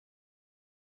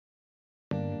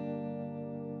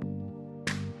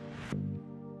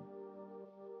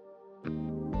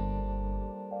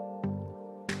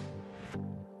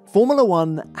Formula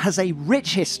One has a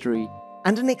rich history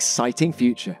and an exciting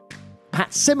future.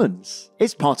 Pat Symonds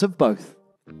is part of both.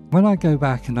 When I go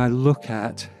back and I look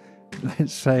at,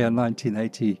 let's say, a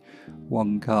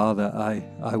 1981 car that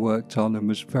I worked on and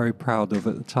was very proud of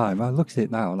at the time, I look at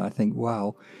it now and I think,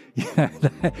 wow, yeah,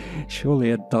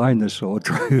 surely a dinosaur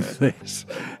drove this.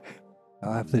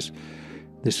 I have this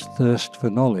thirst for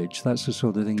knowledge. That's the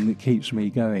sort of thing that keeps me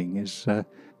going, is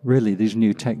really these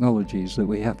new technologies that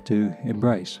we have to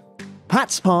embrace.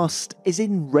 Pat's past is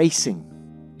in racing.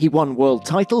 He won world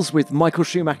titles with Michael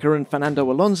Schumacher and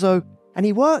Fernando Alonso, and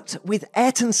he worked with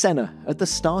Ayrton Senna at the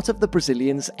start of the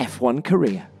Brazilian's F1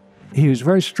 career. He was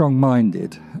very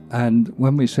strong-minded, and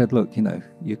when we said, look,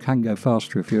 you can go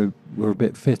faster if you were a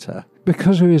bit fitter,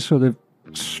 because of his sort of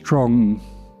strong,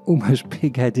 almost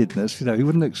pig-headedness, he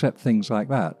wouldn't accept things like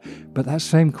that. But that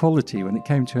same quality, when it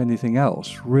came to anything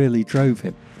else, really drove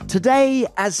him. Today,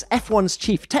 as F1's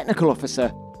Chief Technical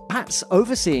Officer, Pat's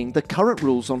overseeing the current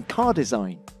rules on car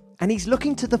design, and he's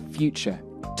looking to the future,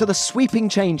 to the sweeping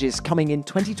changes coming in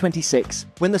 2026,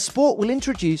 when the sport will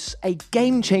introduce a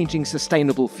game-changing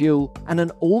sustainable fuel and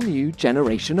an all-new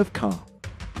generation of car.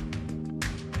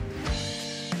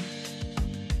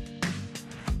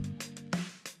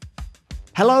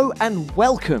 Hello and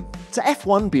welcome to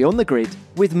F1 Beyond the Grid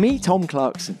with me, Tom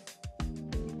Clarkson.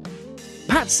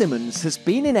 Pat Symonds has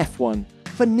been in F1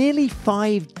 for nearly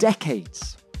 5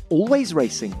 decades, always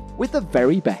racing with the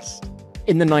very best.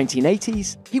 In the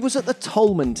 1980s, he was at the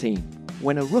Toleman team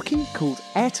when a rookie called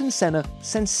Ayrton Senna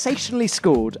sensationally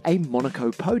scored a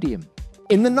Monaco podium.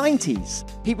 In the 90s,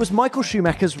 he was Michael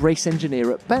Schumacher's race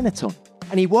engineer at Benetton,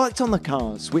 and he worked on the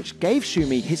cars which gave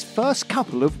Schumi his first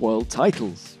couple of world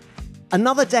titles.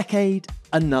 Another decade,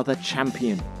 another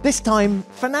champion. This time,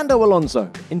 Fernando Alonso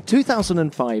in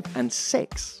 2005 and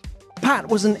 6. Pat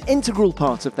was an integral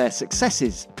part of their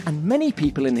successes, and many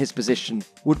people in his position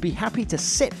would be happy to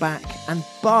sit back and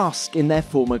bask in their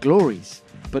former glories.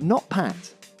 But not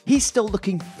Pat. He's still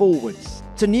looking forwards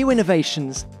to new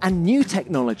innovations and new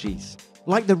technologies,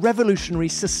 like the revolutionary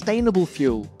sustainable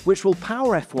fuel which will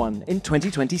power F1 in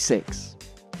 2026.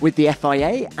 With the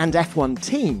FIA and F1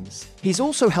 teams, he's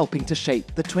also helping to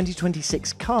shape the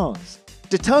 2026 cars,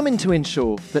 determined to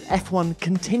ensure that F1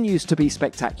 continues to be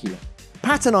spectacular.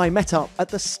 Pat and I met up at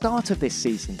the start of this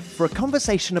season for a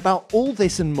conversation about all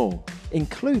this and more,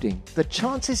 including the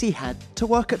chances he had to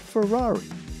work at Ferrari.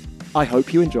 I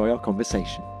hope you enjoy our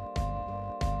conversation.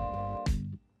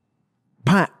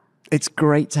 Pat, it's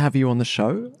great to have you on the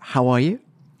show. How are you?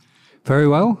 Very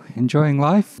well, enjoying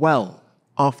life. Well,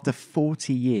 after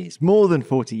 40 years, more than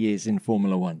 40 years in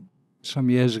Formula One.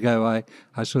 Some years ago,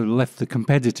 I sort of left the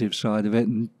competitive side of it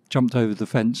and jumped over the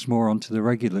fence more onto the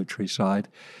regulatory side.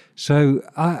 So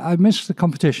I miss the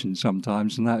competition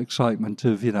sometimes and that excitement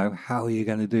of, how are you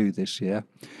going to do this year?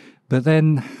 But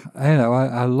then,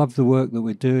 I love the work that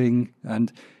we're doing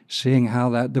and seeing how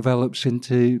that develops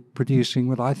into producing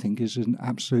what I think is an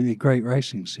absolutely great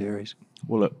racing series.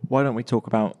 Well, look, why don't we talk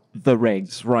about the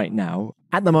regs right now?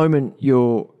 At the moment,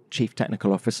 you're Chief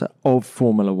Technical Officer of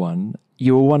Formula One.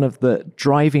 You were one of the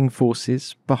driving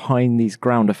forces behind these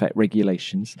ground effect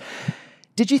regulations.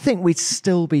 Did you think we'd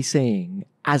still be seeing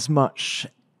as much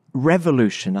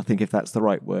revolution, I think if that's the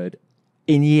right word,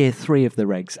 in year 3 of the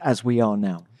regs as we are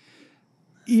now?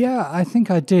 Yeah, I think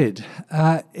I did.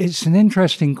 It's an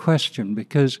interesting question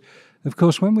because, of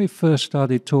course, when we first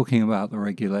started talking about the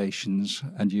regulations,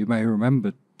 and you may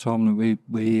remember, Tom,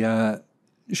 we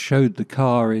showed the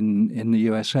car in the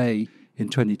USA in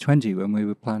 2020 when we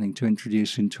were planning to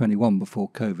introduce in 21 before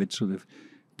COVID sort of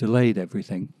delayed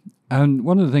everything. And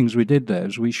one of the things we did there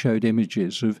is we showed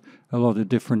images of a lot of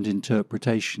different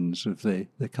interpretations of the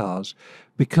cars,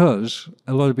 because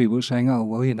a lot of people were saying, oh,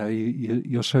 well,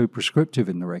 you're so prescriptive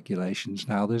in the regulations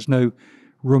now, there's no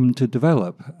room to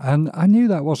develop. And I knew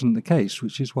that wasn't the case,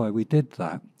 which is why we did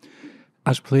that.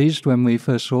 I was pleased when we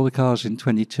first saw the cars in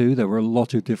 22, there were a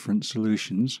lot of different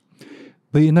solutions.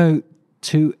 But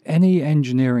to any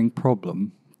engineering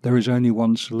problem, there is only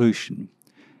one solution.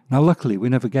 Now, luckily, we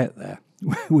never get there.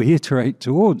 We iterate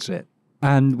towards it.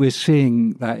 And we're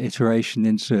seeing that iteration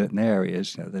in certain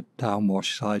areas. The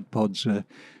downwash side pods are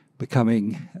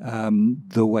becoming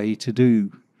the way to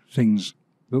do things.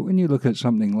 But when you look at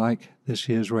something like this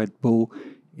year's Red Bull,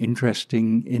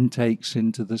 interesting intakes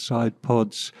into the side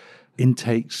pods,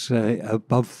 intakes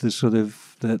above the sort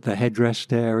of the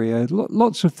headrest area,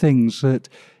 lots of things that,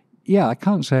 I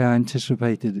can't say I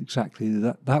anticipated exactly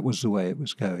that was the way it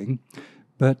was going.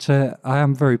 But I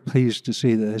am very pleased to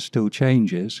see that there's still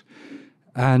changes.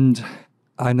 And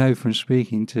I know from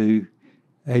speaking to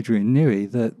Adrian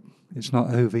Newey that it's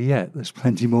not over yet. There's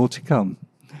plenty more to come.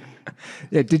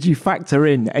 Yeah, did you factor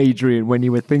in Adrian when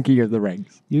you were thinking of the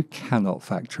regs? You cannot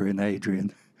factor in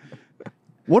Adrian.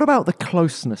 What about the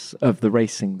closeness of the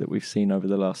racing that we've seen over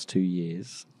the last 2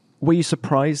 years? Were you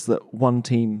surprised that one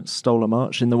team stole a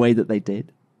march in the way that they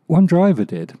did? One driver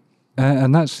did.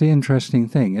 And that's the interesting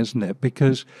thing, isn't it?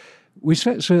 Because we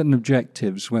set certain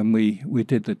objectives when we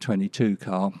did the 22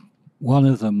 car. One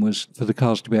of them was for the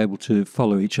cars to be able to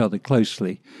follow each other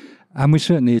closely. And we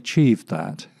certainly achieved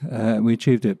that. We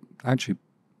achieved it actually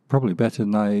probably better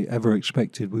than I ever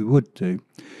expected we would do.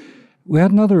 We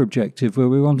had another objective where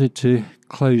we wanted to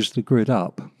close the grid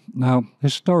up. Now,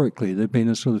 historically, there'd been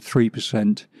a sort of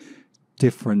 3%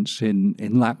 difference in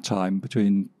lap time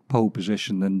between pole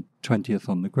position and 20th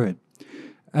on the grid.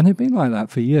 And it'd been like that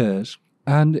for years.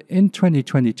 And in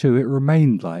 2022, it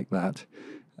remained like that.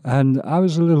 And I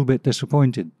was a little bit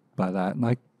disappointed by that. And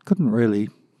I couldn't really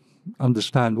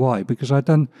understand why, because I'd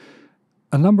done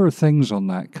a number of things on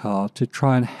that car to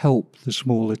try and help the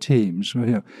smaller teams. You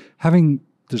know, having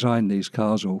designed these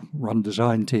cars or run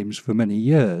design teams for many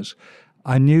years,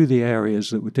 I knew the areas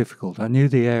that were difficult. I knew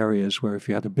the areas where if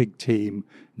you had a big team,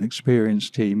 an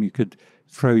experienced team, you could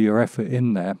throw your effort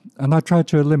in there. And I tried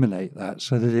to eliminate that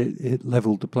so that it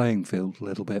leveled the playing field a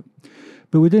little bit.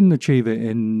 But we didn't achieve it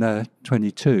in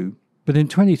 22. But in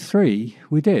 23,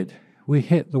 we did. We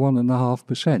hit the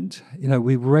 1.5%. You know,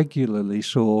 we regularly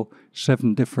saw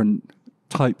 7 different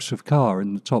types of car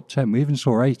in the top 10. We even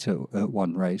saw 8 at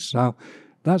one race. Now,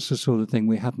 that's the sort of thing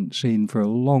we hadn't seen for a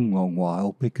long, long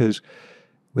while, because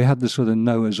we had the sort of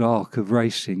Noah's Ark of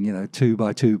racing, you know, 2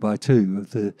 by 2 by 2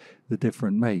 of the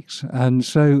different makes. And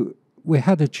so we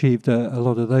had achieved a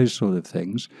lot of those sort of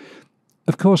things.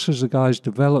 Of course, as the guys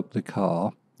developed the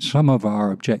car, some of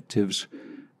our objectives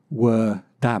were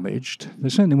damaged. They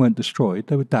certainly weren't destroyed,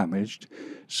 they were damaged.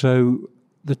 So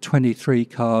the 23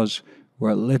 cars were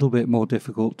a little bit more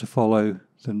difficult to follow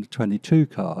than the 22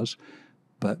 cars,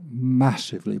 but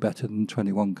massively better than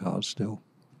 21 cars still.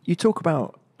 You talk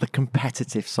about the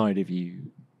competitive side of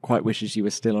you, quite wishes you were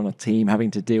still on a team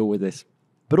having to deal with this.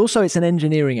 But also it's an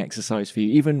engineering exercise for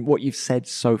you, even what you've said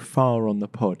so far on the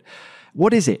pod.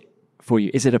 What is it for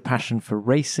you? Is it a passion for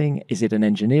racing? Is it an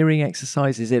engineering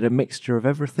exercise? Is it a mixture of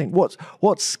everything?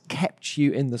 What's kept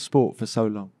you in the sport for so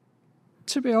long?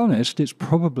 To be honest, it's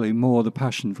probably more the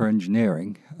passion for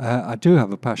engineering. I do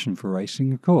have a passion for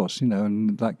racing, of course, you know,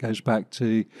 and that goes back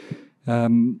to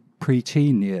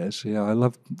pre-teen years. You know, I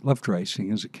loved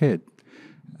racing as a kid.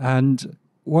 And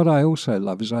what I also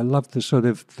love is I love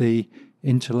the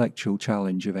intellectual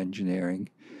challenge of engineering.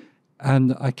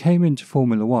 And I came into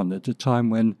Formula One at a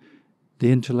time when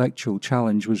the intellectual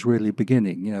challenge was really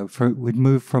beginning. You know, we'd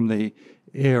moved from the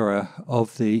era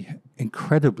of the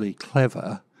incredibly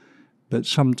clever, but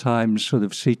sometimes sort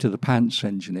of seat-of-the-pants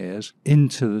engineers,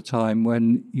 into the time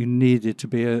when you needed to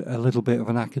be a little bit of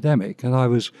an academic. And I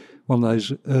was one of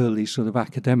those early sort of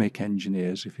academic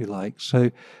engineers, if you like.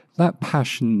 So that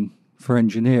passion for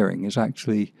engineering is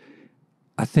actually,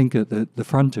 I think, at the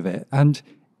front of it. And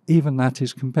even that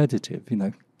is competitive. You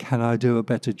know, can I do a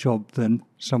better job than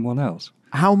someone else?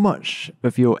 How much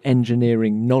of your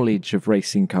engineering knowledge of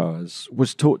racing cars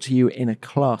was taught to you in a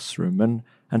classroom,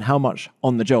 and how much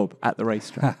on the job at the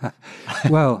racetrack?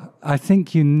 Well, I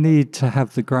think you need to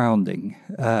have the grounding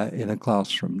in a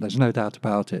classroom. There's no doubt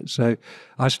about it. So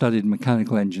I studied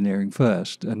mechanical engineering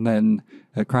first, and then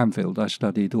at Cranfield I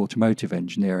studied automotive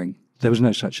engineering. There was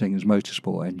no such thing as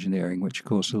motorsport engineering, which of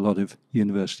course a lot of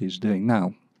universities are doing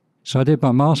now. So I did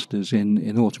my master's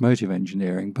in automotive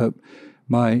engineering, but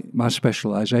my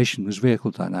specialisation was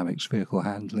vehicle dynamics, vehicle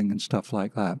handling and stuff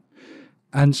like that.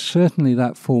 And certainly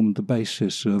that formed the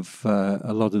basis of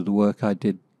a lot of the work I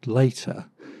did later.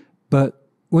 But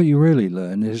what you really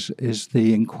learn is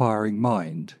the inquiring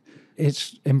mind.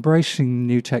 It's embracing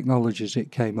new technologies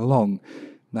that came along.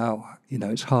 Now, you know,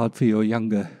 it's hard for your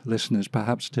younger listeners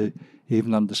perhaps to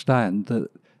even understand that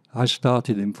I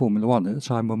started in Formula One at a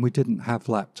time when we didn't have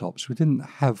laptops. We didn't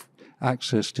have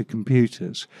access to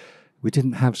computers. We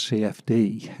didn't have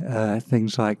CFD,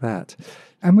 things like that.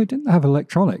 And we didn't have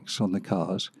electronics on the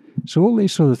cars. So all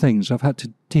these sort of things I've had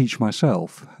to teach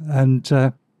myself. And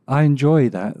I enjoy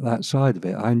that side of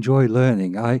it. I enjoy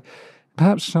learning. I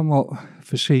perhaps somewhat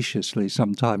facetiously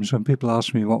sometimes when people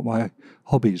ask me what my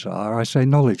hobbies are, I say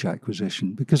knowledge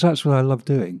acquisition, because that's what I love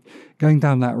doing. Going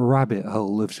down that rabbit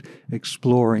hole of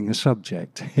exploring a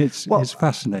subject. It's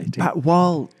fascinating.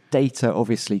 While data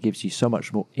obviously gives you so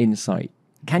much more insight,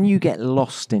 can you get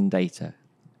lost in data?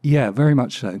 Yeah, very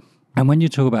much so. And when you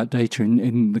talk about data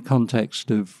in the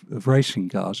context of racing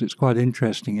cars, it's quite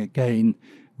interesting, again,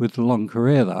 with the long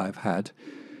career that I've had.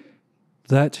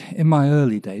 that in my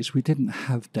early days we didn't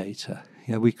have data.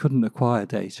 We couldn't acquire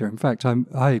data. In fact,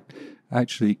 I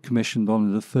actually commissioned one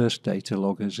of the first data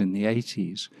loggers in the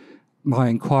 80s. My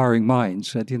inquiring mind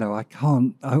said,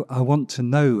 I want to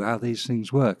know how these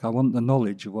things work. I want the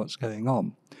knowledge of what's going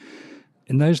on.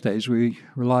 In those days, we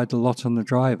relied a lot on the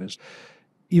drivers.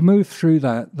 You move through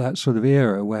that sort of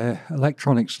era where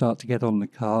electronics start to get on the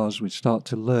cars. We start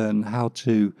to learn how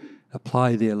to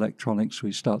apply the electronics.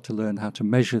 We start to learn how to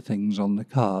measure things on the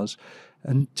cars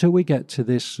until we get to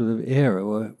this sort of era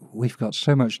where we've got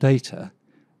so much data,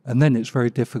 and then it's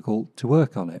very difficult to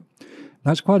work on it.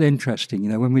 That's quite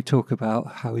interesting, when we talk about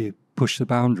how you push the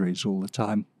boundaries all the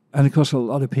time. And of course, a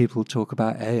lot of people talk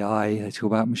about AI, they talk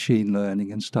about machine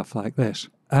learning and stuff like this.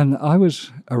 And I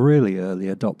was a really early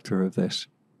adopter of this.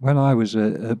 When I was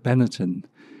at Benetton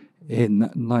in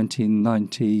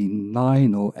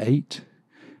 1999 or 8,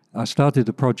 I started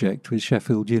a project with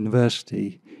Sheffield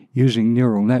University using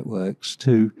neural networks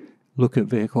to look at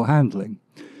vehicle handling.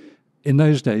 In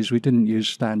those days, we didn't use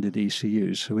standard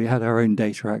ECUs, so we had our own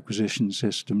data acquisition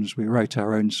systems. We wrote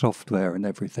our own software and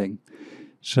everything.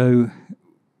 So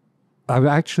I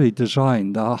actually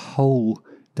designed our whole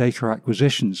data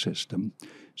acquisition system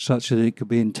such that it could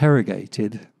be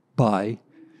interrogated by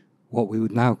what we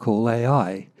would now call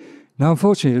AI. Now,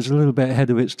 unfortunately, it was a little bit ahead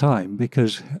of its time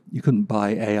because you couldn't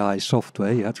buy AI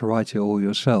software. You had to write it all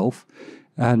yourself.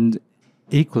 And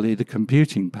equally, the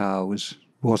computing power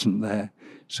wasn't there.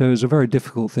 So it was a very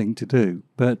difficult thing to do.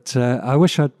 But I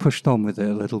wish I'd pushed on with it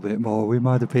a little bit more. We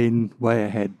might have been way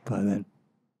ahead by then.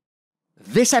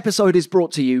 This episode is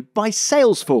brought to you by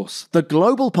Salesforce, the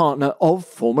global partner of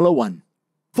Formula One.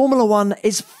 Formula One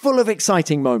is full of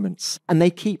exciting moments, and they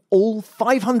keep all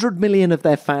 500 million of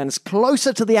their fans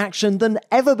closer to the action than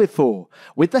ever before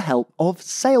with the help of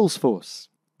Salesforce.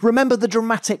 Remember the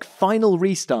dramatic final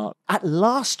restart at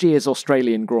last year's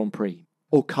Australian Grand Prix?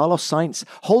 Or Carlos Sainz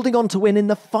holding on to win in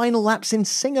the final laps in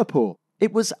Singapore?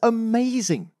 It was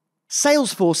amazing.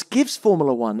 Salesforce gives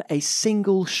Formula One a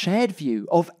single shared view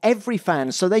of every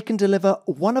fan so they can deliver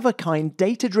one-of-a-kind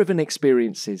data-driven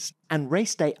experiences and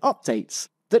race day updates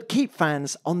that keep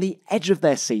fans on the edge of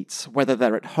their seats, whether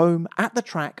they're at home, at the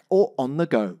track, or on the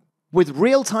go. With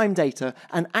real-time data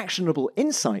and actionable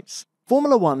insights,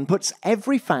 Formula One puts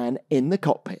every fan in the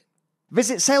cockpit.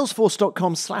 Visit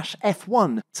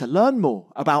salesforce.com/F1 to learn more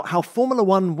about how Formula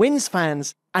One wins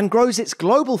fans and grows its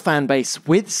global fan base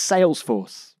with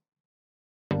Salesforce.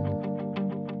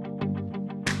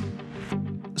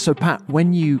 So Pat,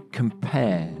 when you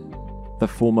compare the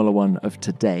Formula One of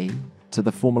today to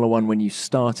the Formula One when you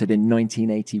started in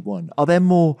 1981, are there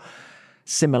more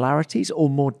similarities or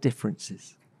more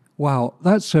differences? Wow,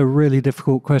 that's a really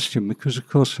difficult question because, of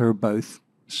course, there are both.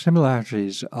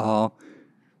 Similarities are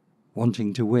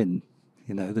wanting to win,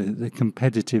 the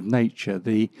competitive nature,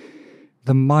 the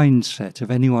mindset of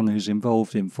anyone who's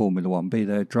involved in Formula One, be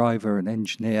they a driver, an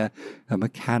engineer, a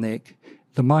mechanic.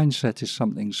 The mindset is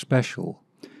something special,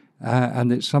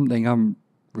 and it's something I'm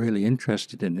really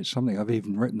interested in. It's something I've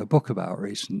even written a book about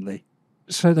recently.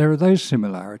 So there are those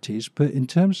similarities, but in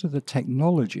terms of the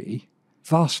technology,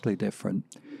 vastly different.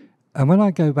 And when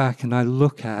I go back and I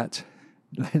look at,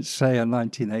 let's say, a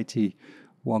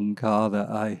 1981 car that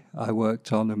I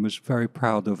worked on and was very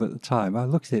proud of at the time, I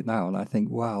look at it now and I think,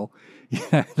 wow,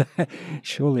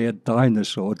 surely a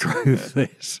dinosaur drove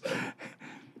this.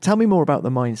 Tell me more about the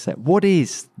mindset. What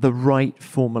is the right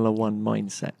Formula One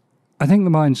mindset? I think the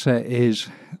mindset is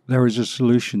there is a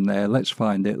solution there. Let's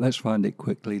find it. Let's find it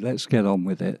quickly. Let's get on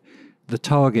with it. The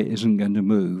target isn't going to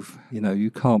move.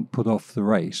 You can't put off the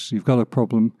race. You've got a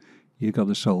problem. You've got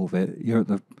to solve it. You're at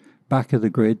the back of the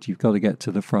grid. You've got to get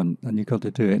to the front, and you've got to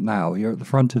do it now. You're at the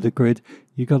front of the grid.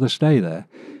 You've got to stay there.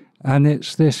 And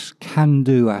it's this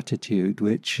can-do attitude,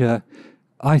 which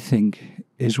I think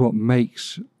is what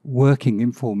makes working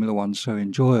in Formula One so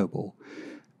enjoyable.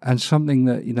 And something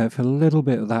that, if a little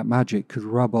bit of that magic could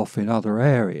rub off in other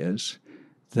areas,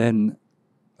 then,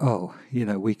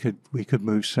 we could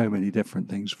move so many different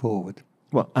things forward.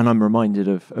 Well, and I'm reminded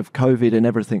of COVID and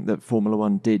everything that Formula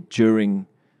One did during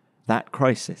that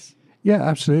crisis. Yeah,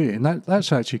 absolutely. And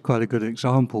that's actually quite a good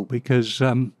example because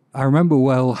I remember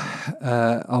well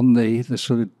on the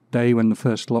sort of day when the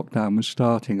first lockdown was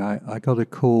starting, I got a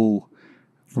call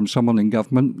from someone in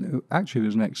government, who actually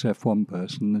was an ex-F1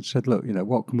 person, and said, look,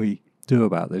 what can we do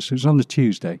about this? It was on a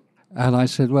Tuesday. And I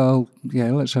said, well,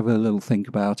 let's have a little think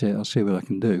about it. I'll see what I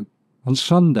can do. On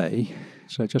Sunday,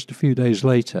 so just a few days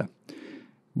later,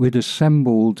 we'd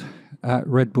assembled at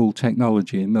Red Bull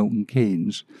Technology in Milton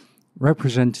Keynes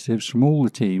representatives from all the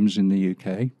teams in the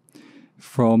UK,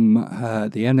 from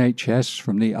the NHS,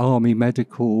 from the Army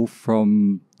Medical,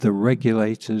 from the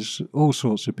regulators, all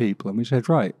sorts of people. And we said,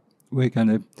 right, we're going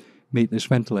to meet this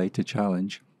ventilator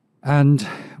challenge. And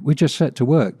we just set to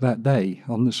work that day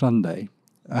on the Sunday.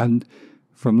 And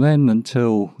from then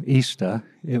until Easter,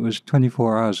 it was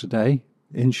 24 hours a day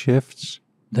in shifts.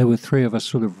 There were 3 of us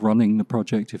sort of running the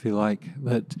project, if you like,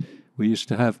 that we used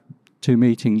to have 2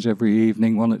 meetings every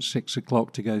evening, one at 6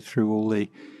 o'clock to go through all the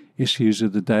issues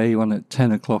of the day, one at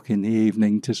 10 o'clock in the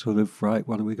evening to sort of, right,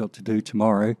 what have we got to do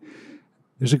tomorrow? It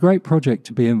was a great project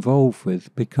to be involved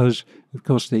with because, of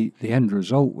course, the end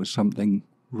result was something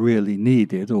really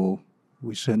needed, or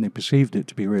we certainly perceived it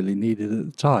to be really needed at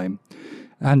the time.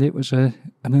 And it was an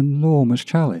enormous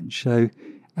challenge. So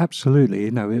absolutely,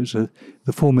 it was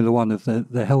the Formula One of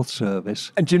the health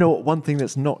service. And do you know what? One thing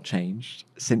that's not changed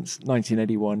since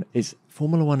 1981 is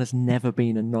Formula One has never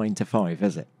been a 9 to 5,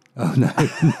 has it? Oh, no,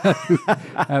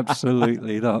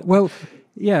 absolutely not. Well,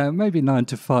 yeah, maybe 9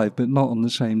 to 5, but not on the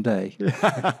same day.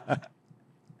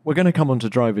 We're going to come on to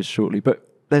drivers shortly, but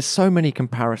there's so many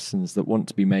comparisons that want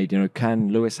to be made.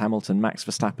 Can Lewis Hamilton, Max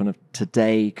Verstappen of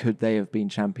today, could they have been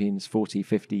champions 40,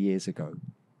 50 years ago?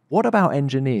 What about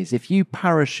engineers? If you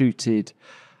parachuted,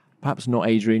 perhaps not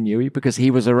Adrian Newey, because he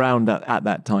was around at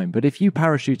that time, but if you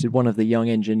parachuted one of the young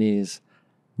engineers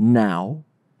now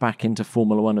back into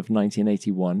Formula One of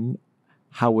 1981,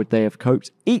 how would they have coped?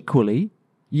 Equally,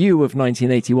 you of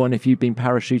 1981, if you'd been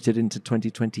parachuted into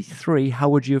 2023, how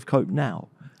would you have coped now?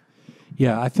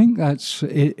 Yeah, I think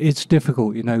it's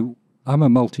difficult. I'm a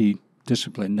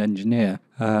multidisciplined engineer.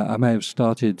 I may have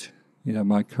started,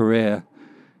 my career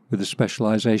with a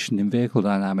specialization in vehicle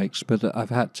dynamics, but I've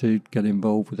had to get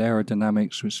involved with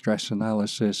aerodynamics, with stress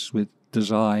analysis, with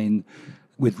design,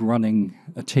 with running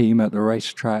a team at the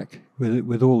racetrack,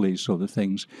 with all these sort of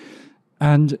things.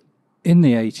 And in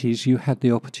the 80s, you had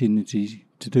the opportunity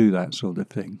to do that sort of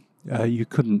thing. You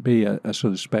couldn't be a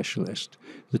sort of specialist.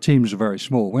 The teams are very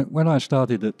small. When I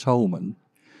started at Tolman,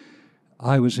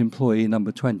 I was employee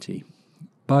number 20.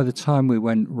 By the time we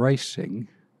went racing,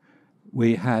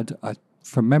 we had,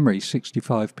 from memory,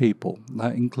 65 people.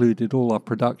 That included all our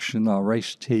production, our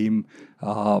race team,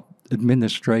 our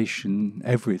administration,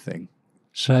 everything.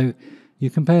 So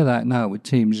you compare that now with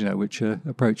teams, which are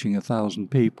approaching 1,000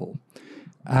 people.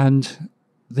 And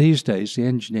these days, the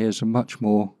engineers are much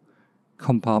more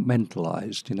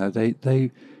compartmentalized.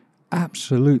 They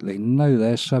absolutely know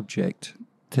their subject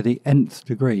to the nth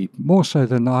degree, more so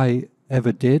than I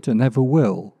ever did and ever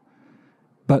will.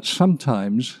 But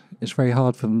sometimes it's very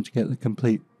hard for them to get the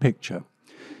complete picture.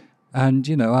 And,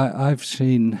 I've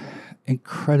seen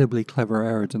incredibly clever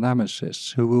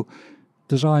aerodynamicists who will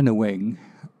design a wing,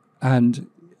 and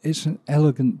it's an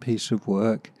elegant piece of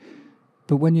work.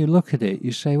 But when you look at it,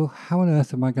 you say, well, how on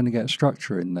earth am I going to get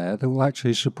structure in there that will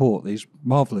actually support these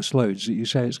marvelous loads that you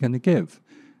say it's going to give?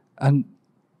 And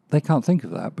they can't think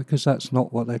of that because that's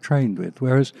not what they're trained with.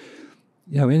 Whereas,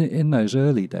 in those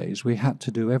early days, we had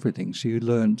to do everything. So you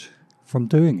learned from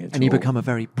doing it. And you become a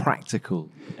very practical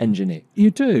engineer.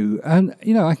 You do. And,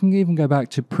 I can even go back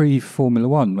to pre-Formula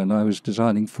One when I was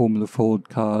designing Formula Ford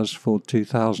cars, Ford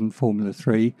 2000, Formula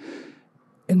 3.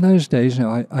 In those days,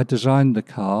 I designed the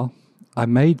car. I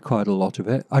made quite a lot of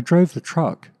it. I drove the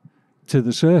truck to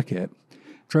the circuit,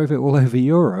 drove it all over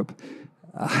Europe.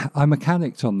 I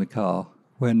mechanicked on the car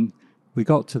when we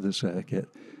got to the circuit.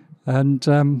 And,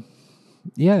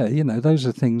 those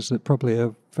are things that probably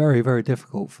are very, very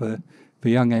difficult for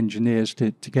young engineers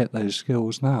to get those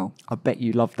skills now. I bet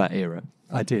you loved that era.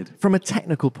 I did. From a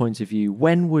technical point of view,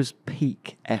 when was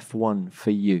peak F1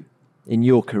 for you in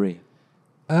your career?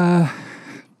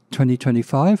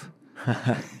 2025.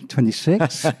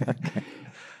 26. Okay.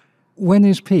 When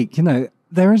is peak?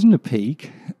 There isn't a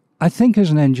peak. I think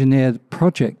as an engineer, the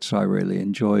projects I really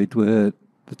enjoyed were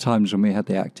the times when we had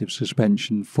the active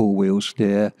suspension, four-wheel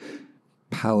steer,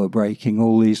 power braking,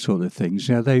 all these sort of things.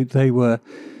 They were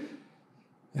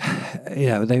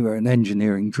an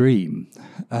engineering dream.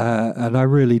 And I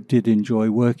really did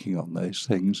enjoy working on those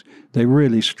things. They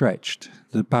really stretched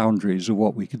the boundaries of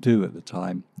what we could do at the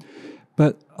time.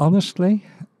 But honestly,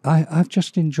 I've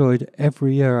just enjoyed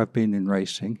every year I've been in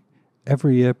racing.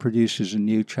 Every year produces a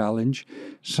new challenge.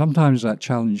 Sometimes that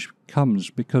challenge comes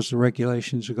because the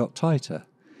regulations have got tighter.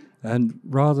 And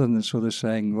rather than sort of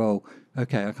saying, well,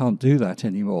 okay, I can't do that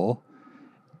anymore,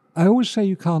 I always say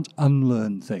you can't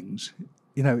unlearn things.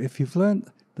 If you've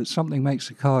learned that something makes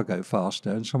the car go faster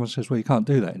and someone says, well, you can't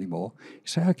do that anymore, you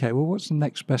say, okay, well, what's the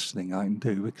next best thing I can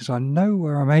do? Because I know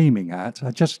where I'm aiming at.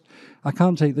 I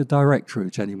can't take the direct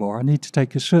route anymore. I need to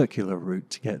take a circular route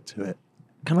to get to it.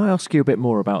 Can I ask you a bit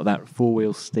more about that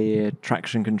four-wheel steer,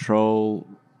 traction control,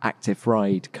 active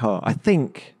ride car? I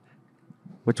think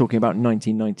we're talking about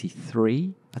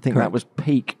 1993. I think Correct. that was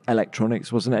peak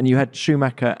electronics, wasn't it? And you had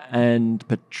Schumacher and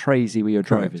Patrese were your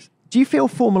Correct. drivers. Do you feel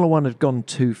Formula One had gone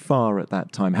too far at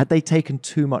that time? Had they taken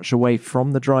too much away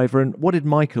from the driver? And what did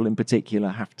Michael in particular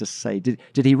have to say? Did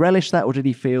he relish that, or did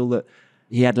he feel that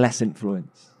he had less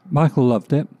influence? Michael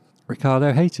loved it.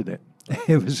 Ricardo hated it.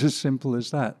 It was as simple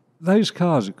as that. Those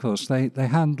cars, of course, they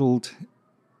handled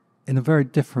in a very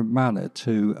different manner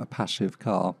to a passive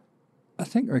car. I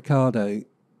think Ricardo,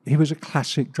 he was a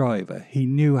classic driver. He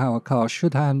knew how a car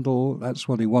should handle. That's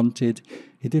what he wanted.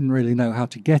 He didn't really know how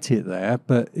to get it there,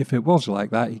 but if it was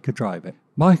like that, he could drive it.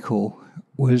 Michael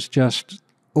was just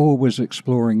always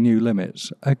exploring new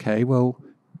limits. Okay, well,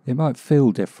 it might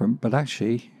feel different, but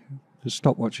actually, the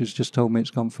stopwatch has just told me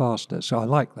it's gone faster. So I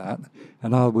like that,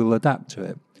 and I will adapt to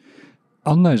it.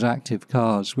 On those active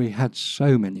cars, we had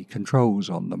so many controls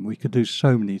on them. We could do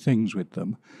so many things with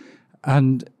them.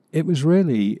 And it was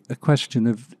really a question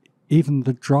of even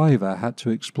the driver had to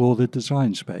explore the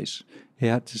design space. He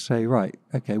had to say, right,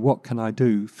 okay, what can I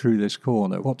do through this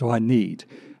corner? What do I need?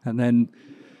 And then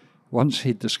once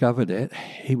he'd discovered it,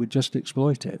 he would just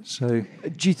exploit it. So,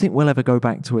 do you think we'll ever go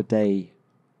back to a day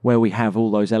where we have all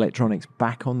those electronics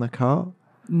back on the car?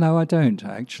 No, I don't,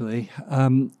 actually.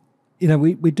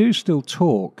 We do still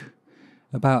talk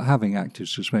about having active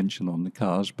suspension on the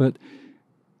cars, but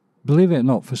believe it or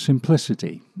not, for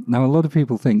simplicity. Now, a lot of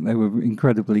people think they were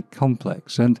incredibly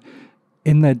complex, and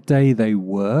in their day they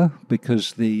were,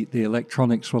 because the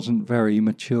electronics wasn't very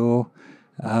mature.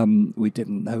 We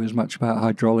didn't know as much about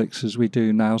hydraulics as we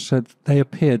do now, so they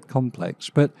appeared complex.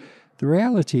 But the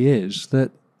reality is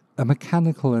that a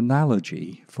mechanical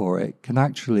analogy for it can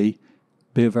actually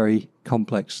be a very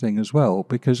complex thing as well,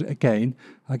 because again,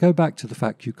 I go back to the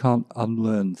fact you can't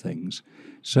unlearn things.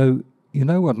 So you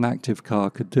know what an active car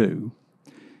could do.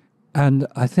 And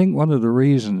I think one of the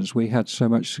reasons we had so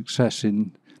much success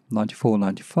in 94,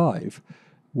 95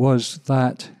 was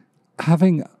that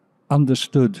having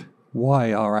understood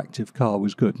why our active car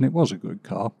was good, and it was a good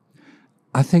car,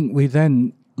 I think we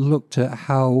then looked at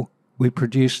how we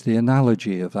produced the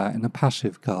analogy of that in a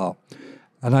passive car.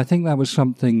 And I think that was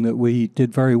something that we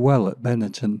did very well at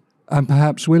Benetton. And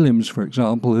perhaps Williams, for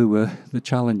example, who were the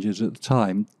challengers at the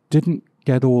time, didn't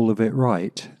get all of it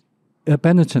right. At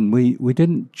Benetton, we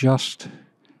didn't just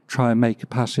try and make a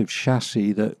passive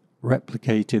chassis that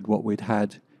replicated what we'd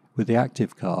had with the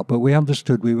active car, but we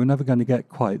understood we were never going to get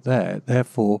quite there.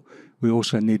 Therefore, we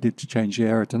also needed to change the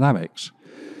aerodynamics,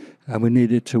 and we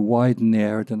needed to widen the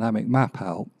aerodynamic map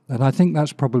out. And I think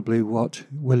that's probably what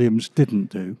Williams didn't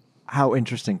do. How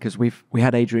interesting, because we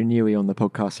had Adrian Newey on the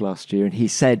podcast last year, and he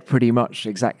said pretty much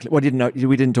exactly. Well,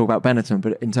 we didn't talk about Benetton,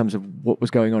 but in terms of what was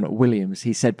going on at Williams,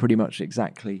 he said pretty much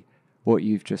exactly what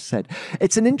you've just said.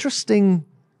 It's an interesting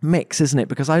mix, isn't it?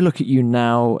 Because I look at you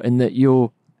now, and that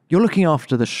you're looking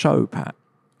after the show, Pat,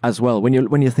 as well. When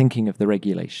you're thinking of the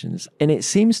regulations, and it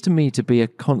seems to me to be a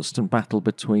constant battle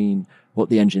between what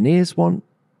the engineers want,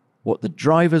 what the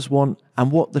drivers want,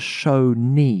 and what the show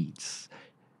needs.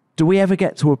 Do we ever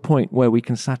get to a point where we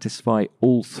can satisfy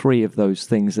all three of those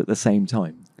things at the same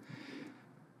time?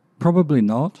 Probably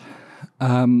not.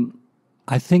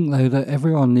 I think, though, that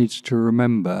everyone needs to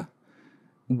remember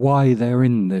why they're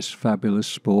in this fabulous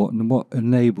sport and what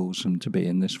enables them to be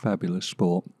in this fabulous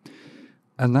sport.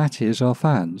 And that is our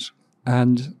fans.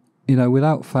 And,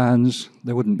 without fans,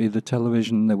 there wouldn't be the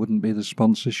television, there wouldn't be the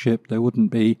sponsorship, there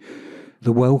wouldn't be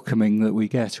the welcoming that we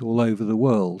get all over the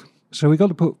world. So we've got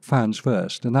to put fans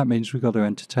first, and that means we've got to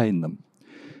entertain them.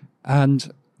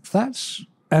 And that's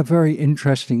a very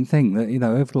interesting thing that,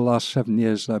 over the last 7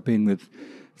 years that I've been with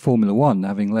Formula One,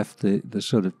 having left the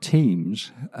sort of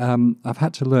teams, I've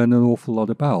had to learn an awful lot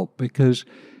about, because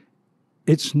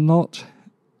it's not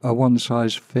a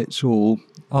one-size-fits-all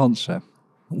answer.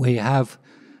 We have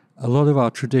a lot of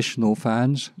our traditional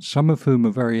fans, some of whom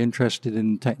are very interested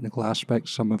in technical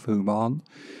aspects, some of whom aren't.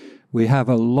 We have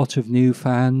a lot of new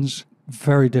fans,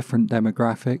 very different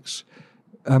demographics,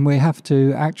 and we have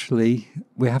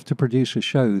to produce a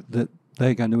show that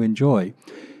they're going to enjoy.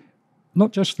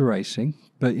 Not just the racing,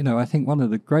 but, I think one of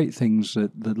the great things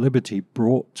that Liberty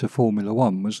brought to Formula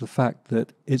One was the fact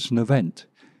that it's an event,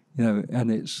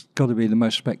 and it's got to be the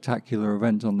most spectacular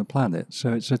event on the planet.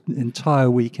 So it's an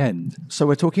entire weekend. So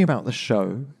we're talking about the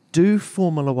show. Do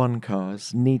Formula One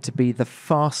cars need to be the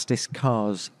fastest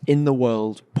cars in the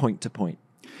world, point to point?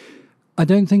 I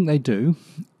don't think they do.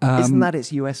 Isn't that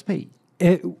its USP?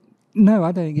 No,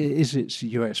 I don't think it is its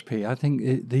USP. I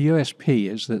think the USP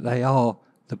is that they are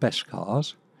the best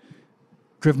cars.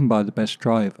 driven by the best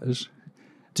drivers.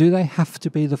 Do they have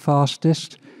to be the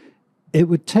fastest? It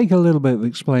would take a little bit of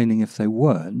explaining if they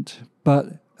weren't,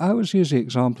 but I always use the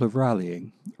example of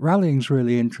rallying. Rallying's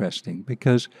really interesting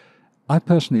because I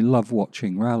personally love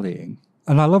watching rallying.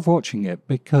 And I love watching it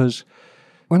because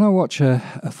when I watch a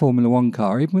Formula One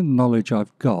car, even with the knowledge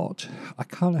I've got, I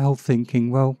can't help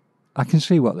thinking, well, I can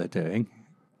see what they're doing.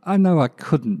 I know I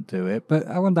couldn't do it, but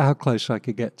I wonder how close I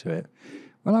could get to it.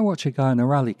 When I watch a guy in a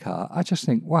rally car, I just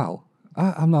think, wow,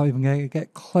 I'm not even going to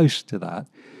get close to that.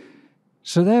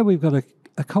 So there we've got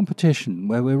a competition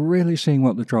where we're really seeing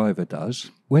what the driver does.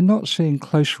 We're not seeing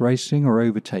close racing or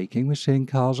overtaking. We're seeing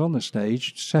cars on the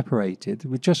stage separated.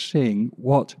 We're just seeing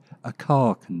what a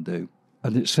car can do.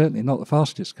 And it's certainly not the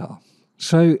fastest car.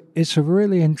 So it's a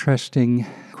really interesting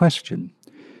question.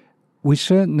 We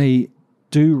certainly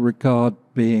do regard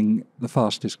being the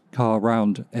fastest car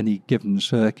around any given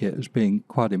circuit as being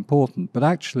quite important, but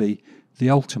actually the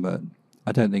ultimate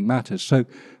I don't think matters. So,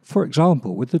 for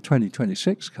example, with the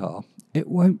 2026 car, it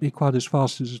won't be quite as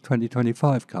fast as a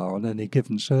 2025 car on any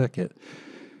given circuit.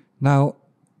 Now,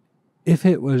 if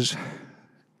it was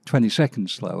 20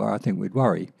 seconds slower, I think we'd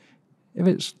worry. If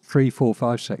it's 3, 4,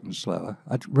 5 seconds slower,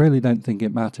 I really don't think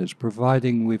it matters,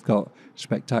 providing we've got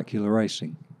spectacular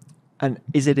racing. And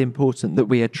is it important that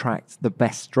we attract the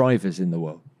best drivers in the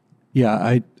world?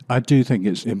 Yeah, I do think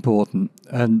it's important.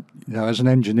 And as an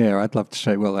engineer, I'd love to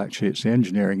say, well, actually, it's the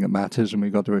engineering that matters and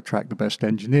we've got to attract the best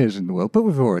engineers in the world. But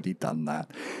we've already done that.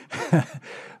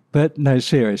 But no,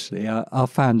 seriously, our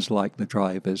fans like the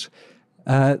drivers.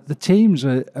 The teams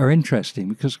are interesting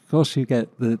because, of course, you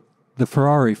get the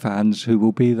Ferrari fans who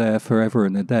will be there forever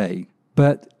and a day.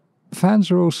 But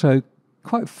fans are also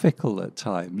quite fickle at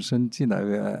times. And,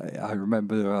 I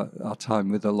remember our time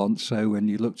with Alonso when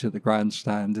you looked at the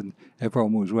grandstand and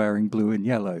everyone was wearing blue and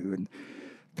yellow. And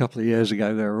a couple of years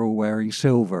ago, they were all wearing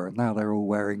silver. And now they're all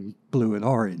wearing blue and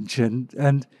orange.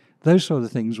 And those sort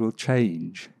of things will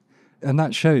change. And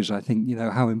that shows, I think,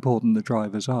 how important the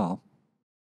drivers are.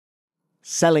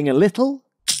 Selling a little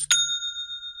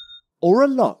or a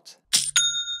lot?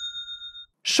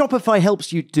 Shopify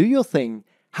helps you do your thing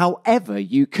however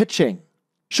you ka-ching.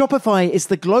 Shopify is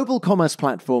the global commerce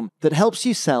platform that helps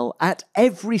you sell at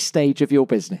every stage of your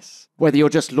business. Whether you're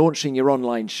just launching your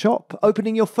online shop,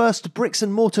 opening your first bricks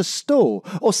and mortar store,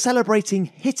 or celebrating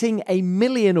hitting 1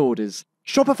 million orders,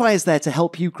 Shopify is there to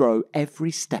help you grow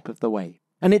every step of the way.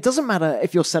 And it doesn't matter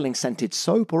if you're selling scented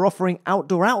soap or offering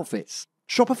outdoor outfits.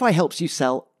 Shopify helps you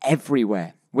sell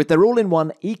everywhere. With their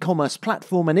all-in-one e-commerce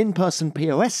platform and in-person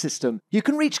POS system, you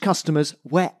can reach customers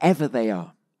wherever they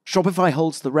are. Shopify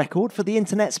holds the record for the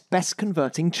internet's best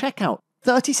converting checkout,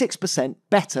 36%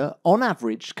 better on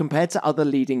average compared to other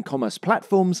leading commerce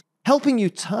platforms, helping you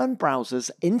turn browsers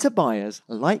into buyers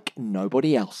like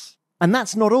nobody else. And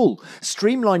that's not all.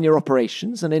 Streamline your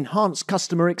operations and enhance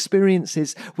customer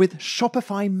experiences with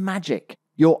Shopify Magic,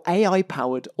 your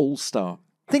AI-powered all-star.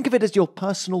 Think of it as your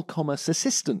personal commerce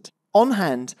assistant, on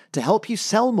hand to help you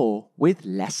sell more with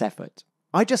less effort.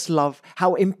 I just love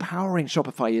how empowering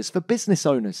Shopify is for business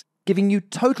owners, giving you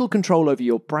total control over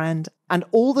your brand and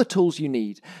all the tools you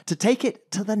need to take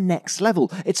it to the next level.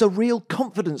 It's a real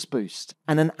confidence boost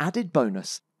and an added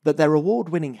bonus that their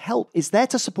award-winning help is there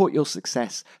to support your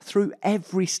success through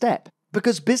every step,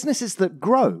 because businesses that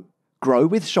grow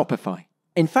with Shopify.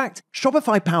 In fact,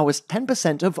 Shopify powers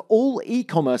 10% of all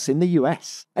e-commerce in the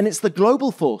US, and it's the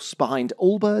global force behind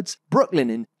Allbirds,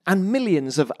 Brooklinen, and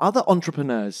millions of other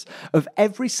entrepreneurs of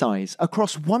every size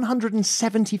across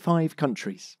 175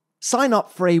 countries. Sign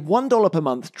up for a $1 per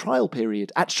month trial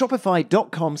period at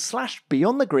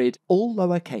shopify.com/beyondthegrid, all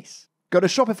lowercase. Go to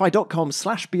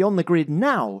shopify.com/beyondthegrid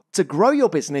now to grow your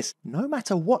business no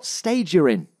matter what stage you're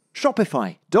in.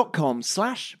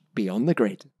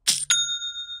 Shopify.com/beyondthegrid.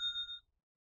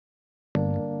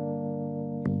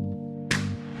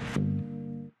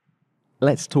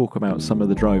 Let's talk about some of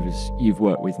the drivers you've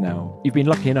worked with now. You've been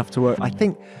lucky enough to work, I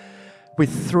think,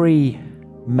 with 3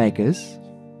 megas,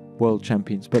 world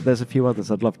champions, but there's a few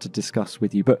others I'd love to discuss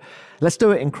with you. But let's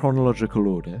do it in chronological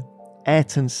order.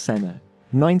 Ayrton Senna,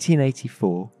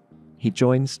 1984, he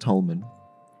joins Tolman.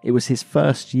 It was his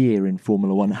first year in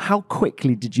Formula One. How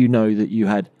quickly did you know that you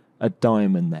had a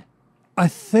diamond there? I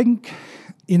think,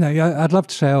 I'd love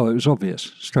to say, it was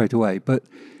obvious straight away, but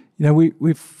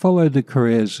we've followed the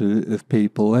careers of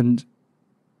people, and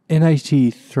in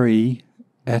 83,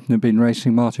 Ayrton had been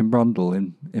racing Martin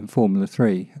Brundle in Formula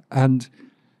 3, and,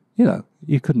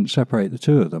 you couldn't separate the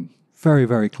two of them. Very,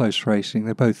 very close racing.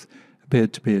 They both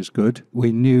appeared to be as good.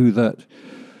 We knew that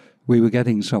we were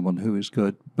getting someone who was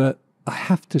good, but I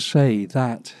have to say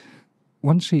that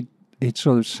once he he'd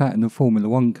sort of sat in a Formula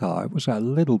One car, it was a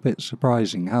little bit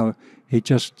surprising how it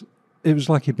was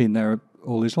like he'd been there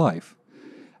all his life.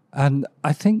 And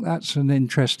I think that's an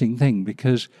interesting thing,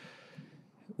 because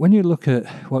when you look at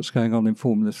what's going on in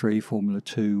Formula 3, Formula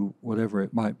 2, whatever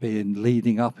it might be, and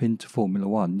leading up into Formula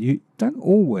 1, you don't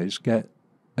always get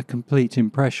a complete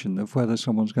impression of whether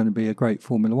someone's going to be a great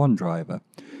Formula 1 driver.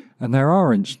 And there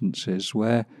are instances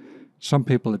where some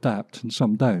people adapt and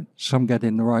some don't. Some get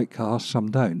in the right car, some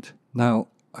don't. Now,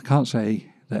 I can't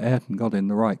say that Ayrton got in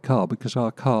the right car, because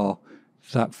our car,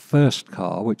 that first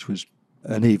car, which was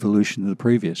an evolution of the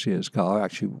previous year's car,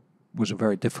 actually was a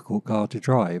very difficult car to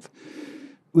drive.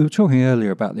 We were talking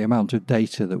earlier about the amount of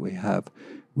data that we have.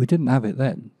 We didn't have it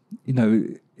then. You know,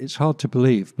 it's hard to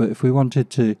believe, but if we wanted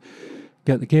to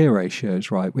get the gear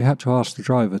ratios right, we had to ask the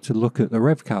driver to look at the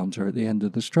rev counter at the end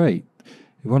of the straight.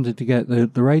 If we wanted to get the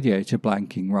radiator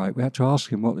blanking right, we had to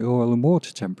ask him what the oil and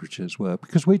water temperatures were,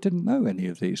 because we didn't know any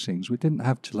of these things. We didn't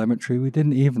have telemetry. We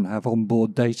didn't even have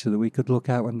onboard data that we could look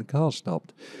at when the car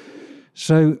stopped.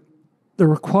 So the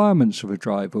requirements of a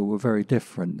driver were very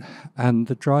different, and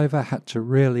the driver had to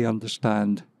really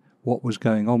understand what was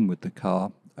going on with the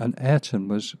car. And Ayrton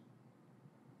was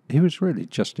really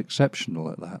just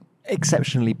exceptional at that.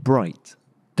 Exceptionally bright.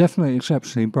 Definitely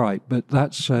exceptionally bright, but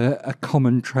that's a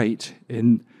common trait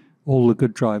in all the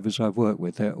good drivers I've worked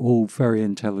with. They're all very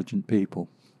intelligent people.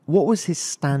 What was his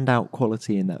standout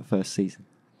quality in that first season?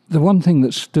 The one thing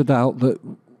that stood out that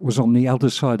was on the other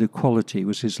side of quality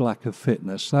was his lack of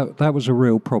fitness. That was a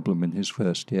real problem in his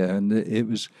first year, and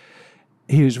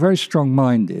he was very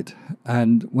strong-minded.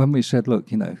 And when we said,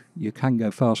 look, you know, you can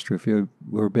go faster if you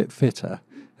were a bit fitter,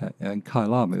 and Kyle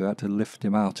Armu had to lift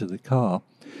him out of the car,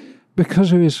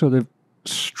 because of his sort of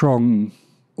strong,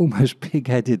 almost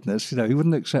pig-headedness, you know, he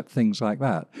wouldn't accept things like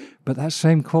that. But that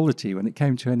same quality, when it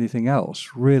came to anything else,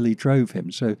 really drove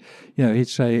him. So, you know, he'd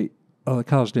say, oh, the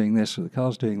car's doing this, or the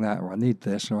car's doing that, or I need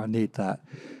this, or I need that.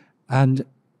 And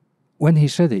when he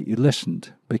said it, you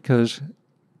listened, because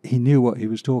he knew what he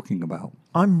was talking about.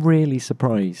 I'm really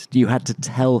surprised you had to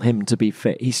tell him to be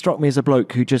fit. He struck me as a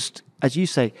bloke who just, as you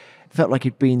say, felt like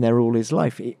he'd been there all his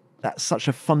life. That's such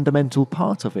a fundamental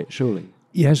part of it, surely.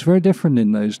 Yeah, it's very different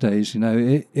in those days. You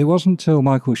know, it wasn't until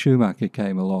Michael Schumacher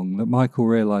came along that Michael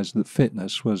realised that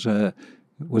fitness was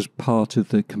part of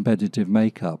the competitive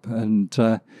makeup, and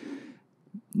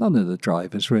none of the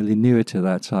drivers really knew it at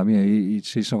that time. You know, you'd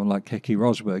see someone like Keke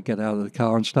Rosberg get out of the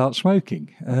car and start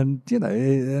smoking, and you know,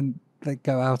 and they'd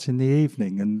go out in the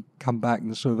evening and come back in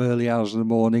the sort of early hours of the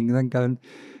morning, and then go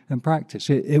and practice.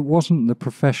 It wasn't the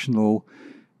professional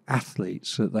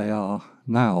athletes that they are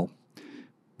now.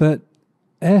 But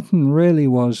Ayrton really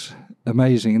was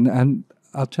amazing, and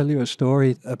I'll tell you a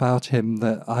story about him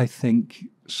that I think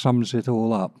sums it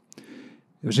all up.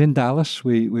 It was in Dallas.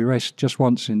 We raced just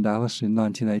once in Dallas in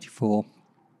 1984.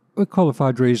 We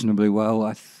qualified reasonably well.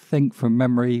 I think from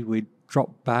memory we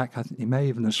dropped back. I think he may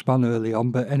even have spun early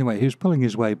on, but anyway, he was pulling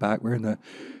his way back. We're in a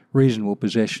reasonable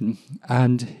position,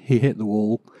 and he hit the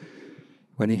wall.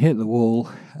 When he hit the wall,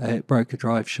 it broke a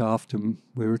drive shaft, and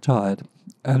we retired.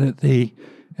 And at the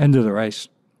end of the race,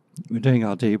 we were doing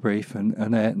our debrief, and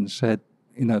Ayrton said,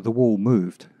 you know, the wall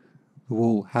moved. The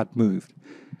wall had moved.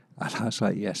 And I was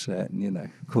like, yes, Ayrton, you know,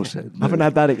 of course it moved. I haven't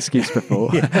had that excuse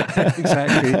before. Yeah,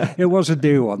 exactly. It was a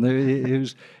new one. It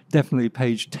was definitely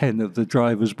page 10 of the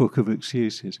driver's book of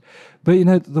excuses. But, you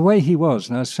know, the way he was,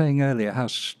 and I was saying earlier how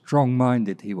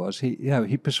strong-minded he was,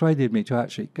 he persuaded me to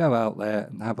actually go out there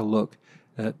and have a look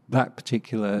at that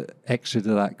particular exit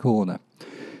of that corner.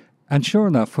 And sure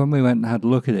enough, when we went and had a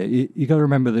look at it, you got to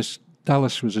remember this,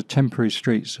 Dallas was a temporary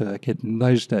street circuit. In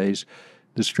those days,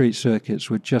 the street circuits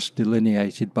were just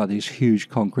delineated by these huge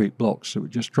concrete blocks that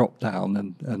would just drop down,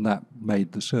 and that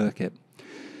made the circuit.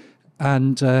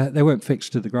 And they weren't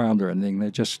fixed to the ground or anything.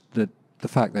 They just, the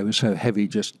fact they were so heavy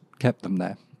just kept them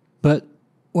there. But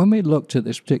when we looked at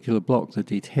this particular block that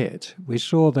he'd hit, we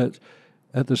saw that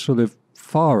at the sort of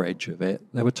far edge of it,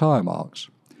 there were tyre marks.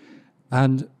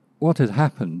 And what had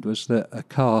happened was that a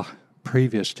car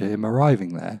previous to him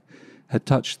arriving there had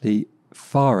touched the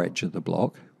far edge of the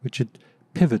block, which had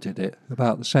pivoted it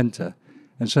about the centre,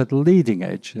 and so the leading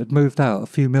edge had moved out a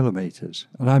few millimetres,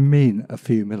 and I mean a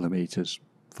few millimetres,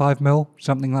 5 mil,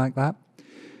 something like that.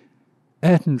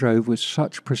 Ayrton drove with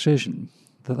such precision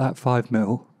that 5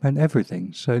 mil meant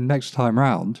everything. So next time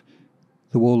round,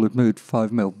 the wall had moved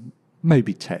 5 mil,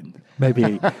 maybe 10.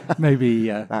 Maybe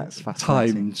That's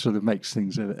time sort of makes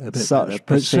things a bit Such better, but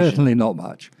precision. certainly not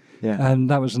much. Yeah. And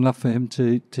that was enough for him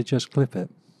to just clip it.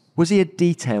 Was he a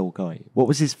detail guy? What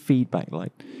was his feedback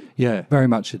like? Yeah, very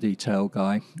much a detail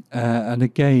guy. And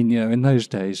again, in those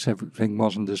days, everything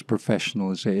wasn't as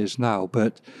professional as it is now,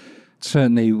 but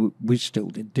certainly we still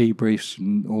did debriefs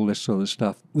and all this sort of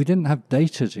stuff. We didn't have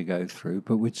data to go through,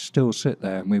 but we'd still sit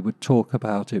there and we would talk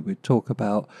about it. We'd talk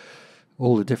about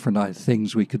all the different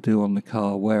things we could do on the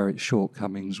car, where its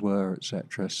shortcomings were,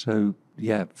 etc. So,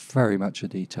 yeah, very much a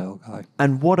detail guy.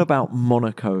 And what about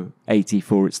Monaco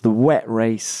 84? It's the wet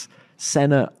race.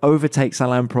 Senna overtakes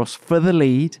Alain Prost for the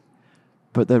lead,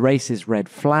 but the race is red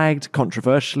flagged,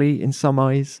 controversially in some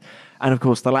eyes. And of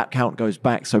course, the lap count goes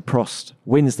back, so Prost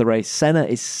wins the race. Senna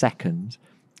is second.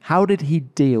 How did he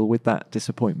deal with that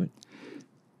disappointment?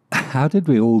 How did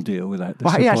we all deal with that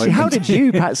disappointment? Well, actually, how did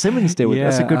you, Pat Symonds, deal with it?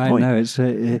 That's a good point. I know. It's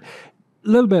a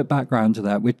little bit of background to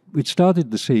that. We'd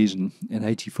started the season in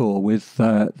 84 with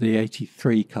the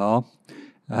 83 car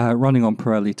running on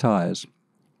Pirelli tyres.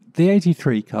 The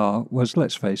 83 car was,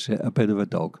 let's face it, a bit of a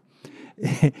dog.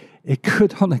 It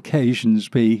could on occasions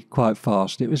be quite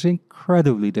fast. It was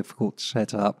incredibly difficult to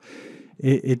set up.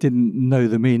 It didn't know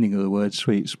the meaning of the word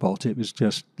sweet spot. It was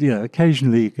just,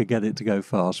 occasionally you could get it to go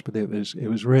fast, but it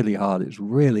was really hard. It was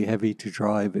really heavy to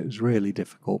drive. It was really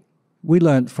difficult. We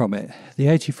learnt from it. The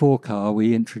 84 car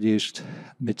we introduced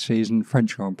mid-season,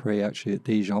 French Grand Prix actually at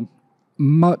Dijon.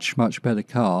 Much, much better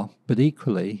car, but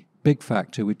equally big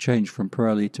factor, we changed from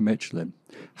Pirelli to Michelin.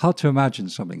 Hard to imagine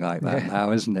something like that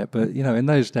now, isn't it? But, in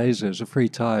those days there was a free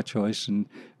tyre choice and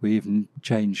we even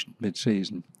changed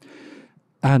mid-season.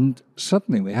 And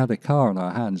suddenly we had a car in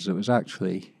our hands that was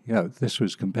actually, this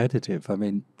was competitive. I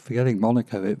mean, forgetting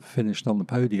Monaco, it finished on the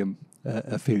podium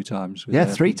a few times. Yeah,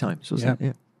 3 times, wasn't it?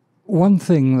 Yeah. One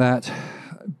thing that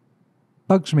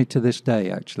bugs me to this day,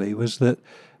 actually, was that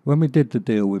when we did the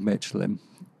deal with Michelin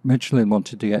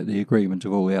wanted to get the agreement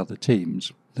of all the other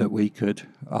teams that we could,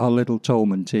 our little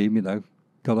Tolman team,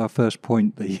 got our first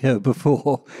point the year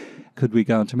before, could we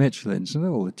go on to Michelin's? And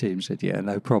all the teams said, yeah,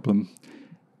 no problem.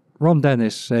 Ron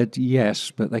Dennis said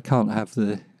yes, but they can't have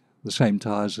the same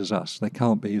tyres as us. They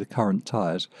can't be the current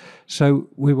tyres. So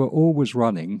we were always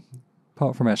running,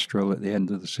 apart from Estoril at the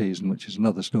end of the season, which is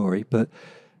another story, but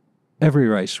every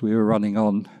race we were running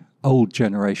on old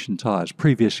generation tyres,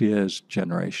 previous year's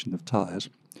generation of tyres,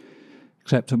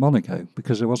 except at Monaco,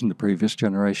 because there wasn't a previous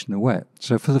generation of wet.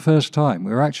 So for the first time,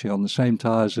 we were actually on the same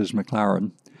tyres as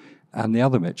McLaren and the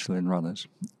other Michelin runners.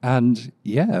 And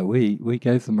yeah, we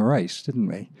gave them a race, didn't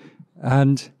we?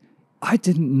 And I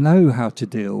didn't know how to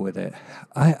deal with it.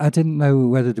 I didn't know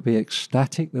whether to be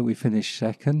ecstatic that we finished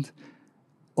second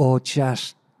or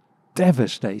just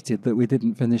devastated that we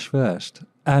didn't finish first.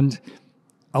 And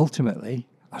ultimately,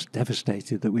 I was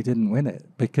devastated that we didn't win it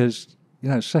because,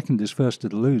 second is first to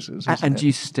the losers. And do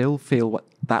you still feel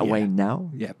that way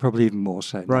now? Yeah, probably even more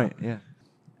so now. Right, yeah.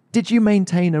 Did you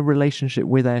maintain a relationship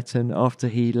with Ayrton after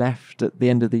he left at the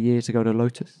end of the year to go to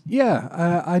Lotus? Yeah,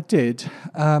 I did.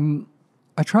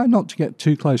 I try not to get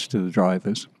too close to the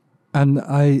drivers. And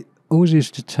I always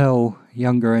used to tell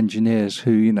younger engineers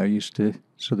who, used to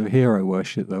sort of hero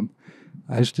worship them,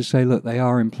 I used to say, look, they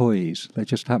are employees. They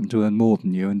just happen to earn more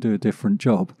than you and do a different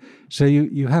job. So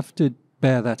you have to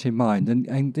bear that in mind.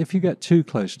 And if you get too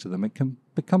close to them, it can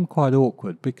become quite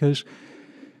awkward because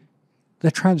they're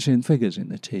transient figures in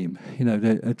the team.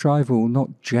 A driver will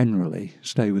not generally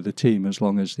stay with the team as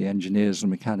long as the engineers and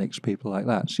mechanics, people like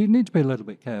that. So you need to be a little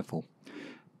bit careful.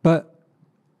 But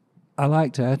I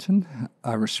liked Ayrton.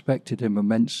 I respected him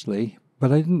immensely,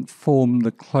 but I didn't form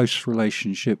the close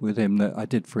relationship with him that I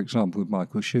did, for example, with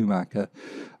Michael Schumacher,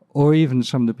 or even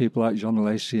some of the people like John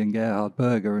Lacey and Gerhard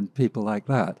Berger and people like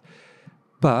that.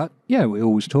 But, yeah, we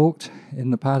always talked in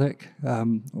the paddock,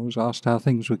 always asked how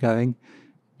things were going.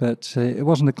 But it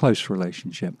wasn't a close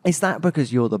relationship. Is that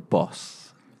because you're the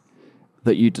boss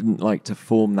that you didn't like to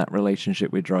form that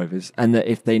relationship with drivers, and that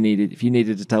if you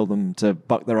needed to tell them to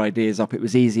buck their ideas up, it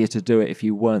was easier to do it if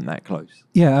you weren't that close?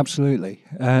 Yeah, absolutely.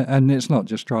 And it's not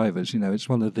just drivers. It's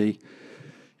one of the,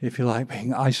 if you like,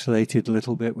 being isolated a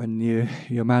little bit when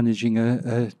you're managing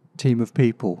a team of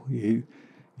people. You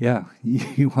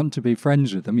want to be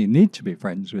friends with them. You need to be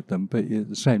friends with them, but at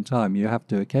the same time, you have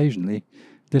to occasionally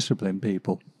discipline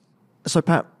people. So,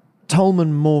 Pat,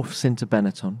 Tolman morphs into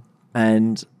Benetton,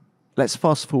 and let's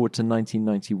fast forward to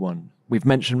 1991. We've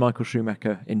mentioned Michael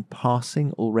Schumacher in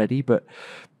passing already, but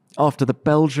after the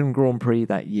Belgian Grand Prix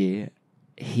that year,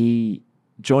 he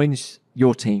joins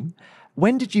your team.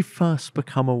 When did you first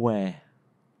become aware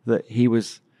that he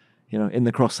was, in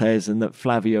the crosshairs and that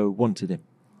Flavio wanted him?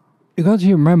 You've got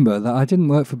to remember that I didn't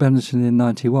work for Benetton in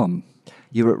 91.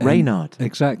 You were at Reynard.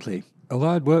 Exactly. Although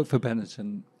I'd worked for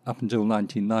Benetton up until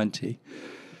 1990,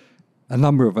 a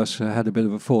number of us had a bit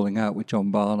of a falling out with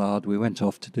John Barnard. We went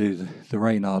off to do the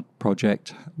Reynard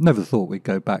project. Never thought we'd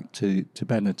go back to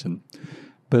Benetton.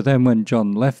 But then when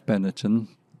John left Benetton,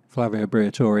 Flavio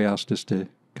Briatore asked us to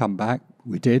come back.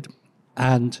 We did.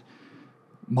 And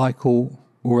Michael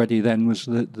already then was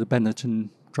the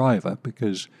Benetton driver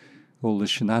because all the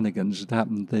shenanigans had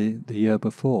happened the year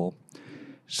before.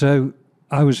 So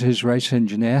I was his race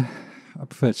engineer. I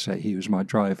prefer to say he was my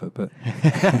driver, but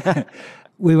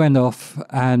we went off,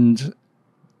 and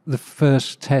the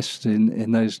first test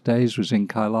in those days was in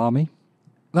Kyalami.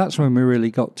 That's when we really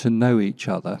got to know each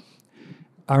other.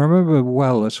 I remember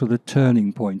well a sort of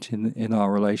turning point in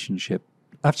our relationship.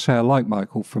 I have to say I liked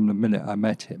Michael from the minute I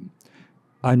met him.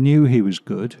 I knew he was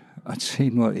good. I'd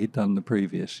seen what he'd done the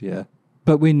previous year.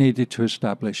 But we needed to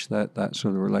establish that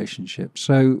sort of relationship.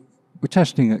 So we're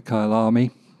testing at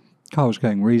Kyalami. Car was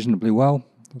going reasonably well.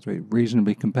 It was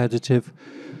reasonably competitive.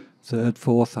 Third,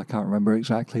 fourth, I can't remember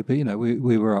exactly. But,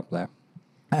 we were up there.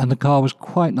 And the car was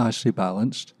quite nicely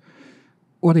balanced.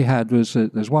 What he had was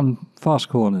there's one fast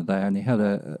corner there, and he had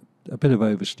a bit of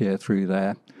oversteer through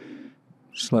there.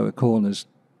 Slower corners,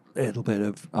 a little bit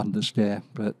of understeer,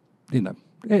 but,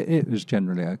 it was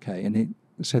generally okay. And he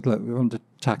said, look, we want to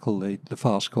tackle the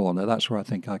fast corner. That's where I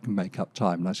think I can make up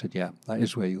time. And I said, yeah, that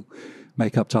is where you'll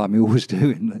make up time. You always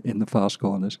do in the fast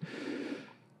corners.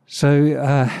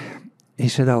 So he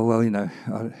said, oh, well,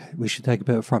 we should take a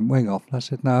bit of front wing off. And I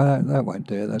said, no, that won't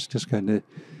do it. That's just going to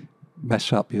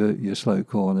mess up your slow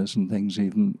corners and things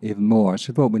even more. I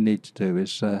said, what we need to do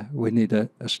is we need a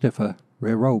stiffer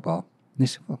rear roll bar. And he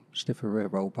said, well, stiffer rear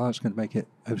roll bar, it's going to make it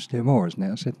oversteer more, isn't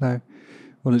it? I said, no.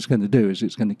 What it's going to do is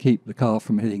it's going to keep the car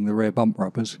from hitting the rear bump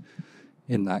rubbers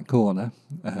in that corner,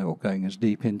 or going as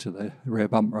deep into the rear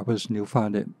bump rubbers, and you'll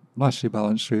find it nicely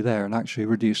balanced through there and actually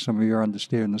reduce some of your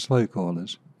understeer in the slow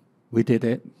corners. We did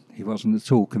it. He wasn't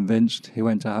at all convinced. He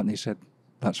went out and he said,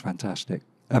 that's fantastic.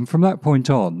 And from that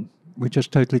point on, we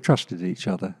just totally trusted each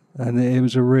other. And it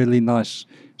was a really nice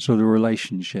sort of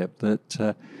relationship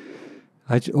that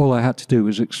all I had to do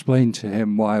was explain to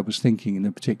him why I was thinking in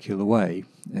a particular way.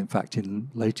 In fact, in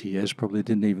later years, probably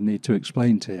didn't even need to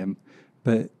explain to him.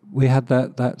 But we had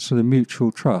that sort of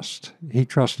mutual trust. He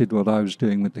trusted what I was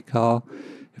doing with the car.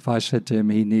 If I said to him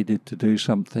he needed to do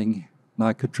something,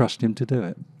 I could trust him to do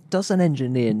it. Does an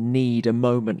engineer need a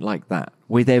moment like that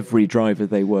with every driver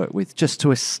they work with just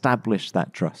to establish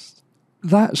that trust?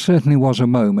 That certainly was a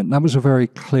moment. That was a very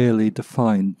clearly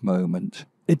defined moment.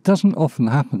 It doesn't often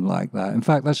happen like that. In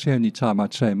fact, that's the only time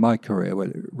I'd say in my career where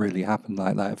it really happened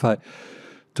like that. If I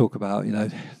talk about,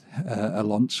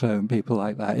 Alonso and people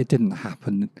like that, it didn't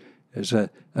happen as a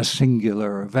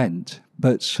singular event.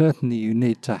 But certainly you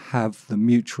need to have the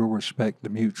mutual respect, the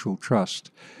mutual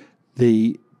trust.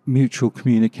 The mutual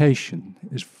communication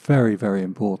is very, very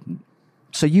important.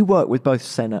 So you worked with both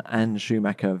Senna and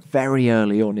Schumacher very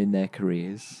early on in their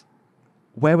careers.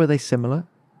 Where were they similar?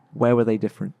 Where were they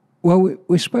different? Well,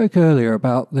 we spoke earlier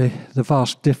about the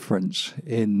vast difference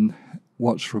in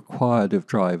what's required of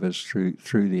drivers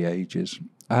through the ages.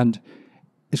 And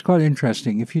it's quite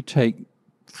interesting. If you take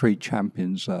three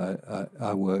champions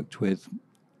I worked with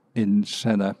in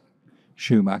Senna,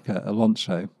 Schumacher,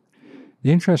 Alonso,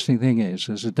 the interesting thing is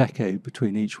there's a decade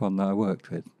between each one that I worked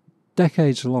with.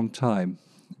 Decade's a long time.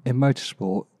 In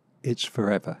motorsport, it's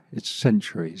forever. It's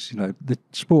centuries. The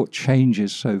sport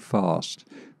changes so fast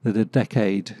that a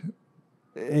decade,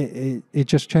 it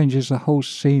just changes the whole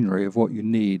scenery of what you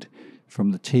need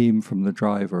from the team, from the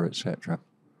driver, etc.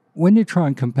 When you try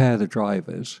and compare the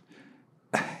drivers,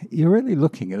 you're really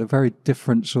looking at a very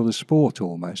different sort of sport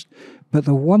almost. But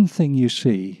the one thing you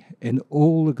see in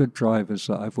all the good drivers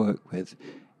that I've worked with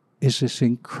is this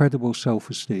incredible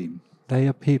self-esteem. They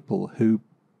are people who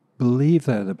believe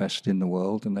they're the best in the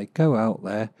world, and they go out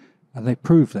there and they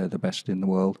prove they're the best in the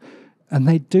world. And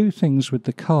they do things with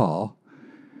the car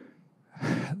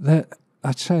that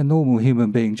I'd say a normal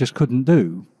human being just couldn't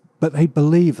do. But they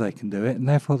believe they can do it, and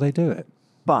therefore they do it.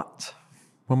 But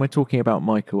when we're talking about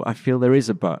Michael, I feel there is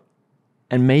a but.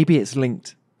 And maybe it's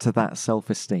linked to that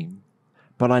self-esteem.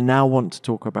 But I now want to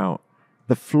talk about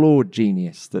the flawed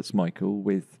genius that's Michael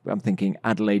with, I'm thinking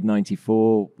Adelaide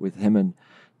 94 with him and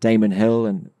Damon Hill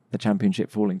and the championship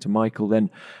falling to Michael.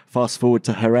 Then fast forward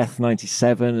to Jerez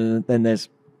 97, and then there's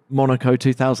Monaco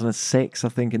 2006, I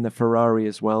think, in the Ferrari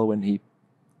as well, when he,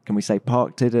 can we say,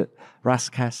 parked it at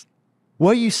Rascasse.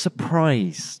 Were you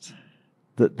surprised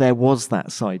that there was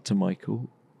that side to Michael?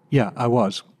 Yeah, I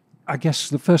was. I guess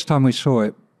the first time we saw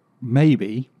it,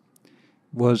 maybe,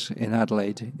 was in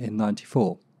Adelaide in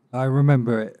 94. I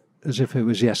remember it as if it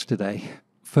was yesterday.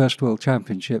 First World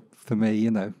Championship for me,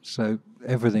 so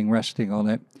everything resting on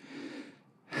it.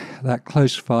 that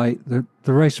close fight.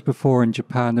 The race before in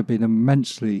Japan had been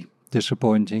immensely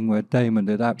disappointing, where Damon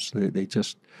had absolutely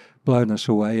just blown us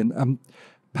away. And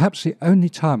perhaps the only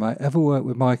time I ever worked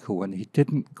with Michael when he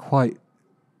didn't quite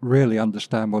really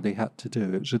understand what he had to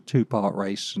do. It was a 2-part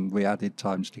race, and we added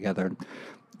times together, and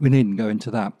we needn't go into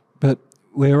that. But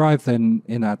we arrived then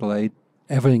in Adelaide,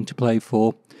 everything to play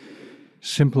for.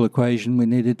 Simple equation, we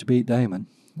needed to beat Damon.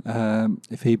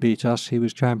 If he beat us, he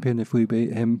was champion. If we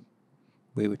beat him,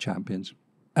 we were champions.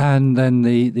 And then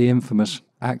the infamous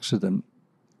accident.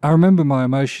 I remember my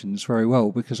emotions very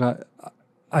well, because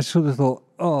I sort of thought,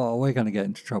 oh, we're going to get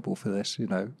into trouble for this, you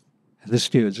know. The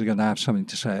stewards are going to have something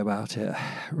to say about it.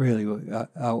 Really,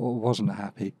 I wasn't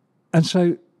happy. And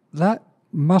so that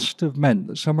must have meant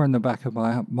that somewhere in the back of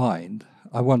my mind,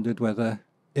 I wondered whether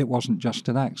it wasn't just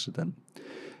an accident.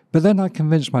 But then I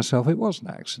convinced myself it was an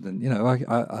accident. You know,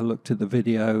 I looked at the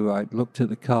video, I looked at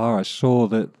the car, I saw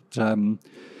that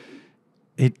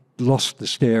it lost the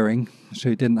steering, so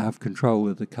he didn't have control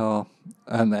of the car.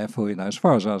 And therefore, you know, as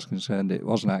far as I was concerned, it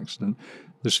was an accident.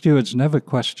 The stewards never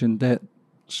questioned it.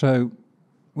 So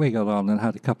we got on and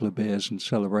had a couple of beers and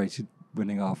celebrated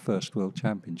winning our first World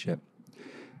Championship.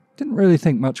 Didn't really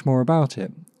think much more about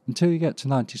it until you get to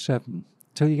 97,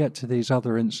 until you get to these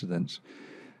other incidents.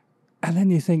 And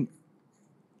then you think,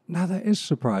 now that is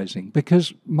surprising,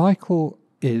 because Michael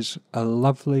is a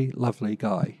lovely, lovely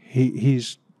guy.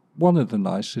 He's one of the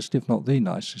nicest, if not the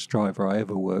nicest driver I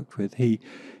ever worked with. He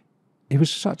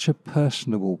was such a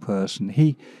personable person.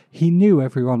 He knew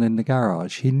everyone in the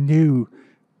garage. He knew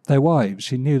their wives,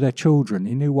 he knew their children,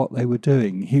 he knew what they were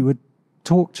doing. He would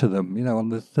talk to them, you know, on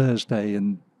the Thursday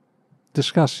and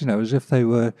discuss, you know, as if they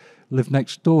lived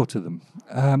next door to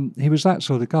them. He was that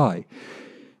sort of guy.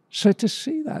 So to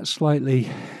see that slightly,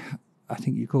 I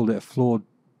think you called it a flawed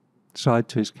side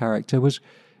to his character, was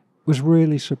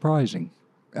really surprising.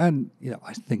 And, you know,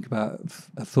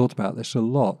 I've thought about this a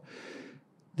lot.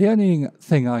 The only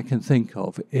thing I can think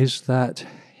of is that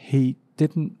he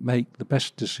didn't make the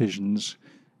best decisions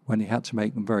when he had to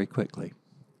make them very quickly.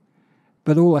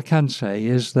 But all I can say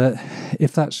is that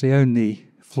if that's the only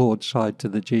flawed side to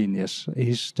the genius,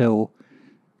 he's still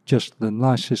just the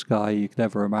nicest guy you could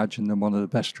ever imagine and one of the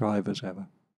best drivers ever.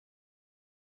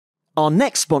 Our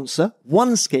next sponsor,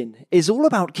 OneSkin, is all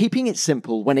about keeping it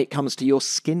simple when it comes to your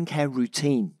skincare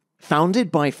routine.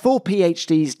 Founded by 4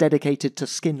 PhDs dedicated to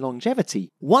skin longevity,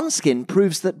 OneSkin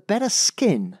proves that better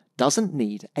skin doesn't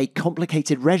need a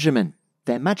complicated regimen.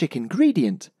 Their magic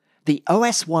ingredient, the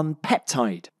OS1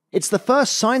 peptide. It's the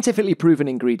first scientifically proven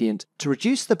ingredient to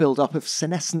reduce the buildup of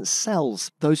senescent cells,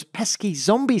 those pesky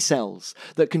zombie cells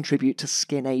that contribute to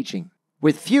skin aging.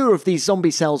 With fewer of these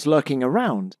zombie cells lurking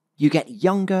around, you get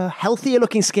younger,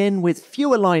 healthier-looking skin with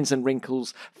fewer lines and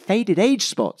wrinkles, faded age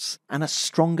spots, and a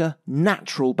stronger,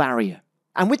 natural barrier.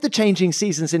 And with the changing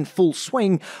seasons in full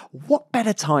swing, what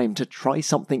better time to try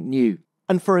something new?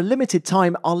 And for a limited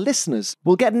time, our listeners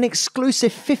will get an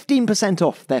exclusive 15%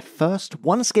 off their first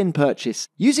OneSkin purchase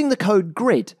using the code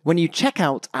GRID when you check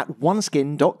out at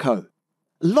oneskin.co.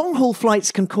 Long-haul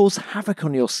flights can cause havoc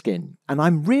on your skin, and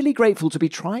I'm really grateful to be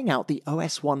trying out the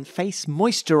OS1 Face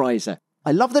Moisturizer.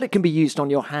 I love that it can be used on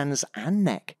your hands and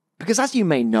neck, because as you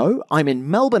may know, I'm in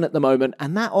Melbourne at the moment,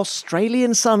 and that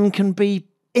Australian sun can be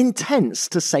intense,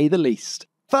 to say the least.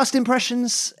 First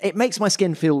impressions, it makes my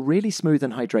skin feel really smooth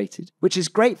and hydrated, which is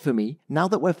great for me now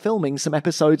that we're filming some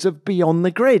episodes of Beyond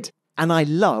the Grid, and I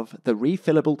love the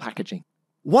refillable packaging.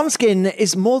 OneSkin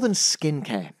is more than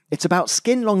skincare. It's about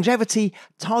skin longevity,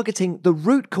 targeting the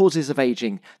root causes of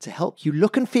aging to help you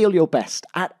look and feel your best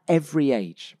at every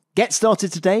age. Get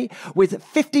started today with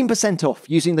 15% off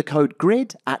using the code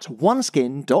GRID at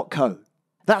oneskin.co.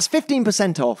 That's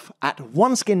 15% off at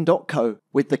oneskin.co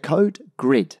with the code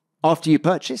GRID. After you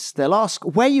purchase, they'll ask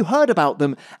where you heard about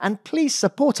them, and please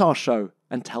support our show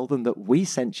and tell them that we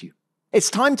sent you. It's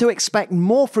time to expect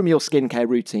more from your skincare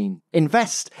routine.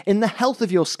 Invest in the health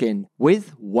of your skin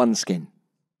with OneSkin.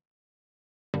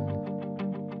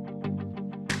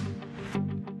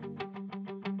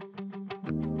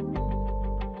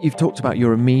 You've talked about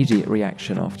your immediate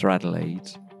reaction after Adelaide,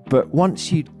 but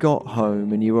once you'd got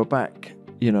home and you were back,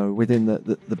 you know, within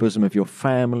the bosom of your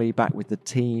family, back with the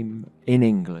team in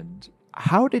England,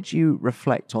 how did you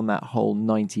reflect on that whole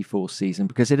 94 season?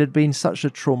 Because it had been such a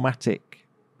traumatic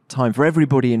time for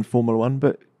everybody in Formula One,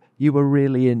 but you were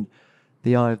really in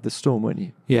the eye of the storm, weren't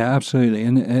you? Yeah, absolutely.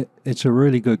 And it's a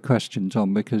really good question,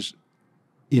 Tom, because,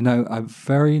 you know, I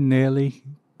very nearly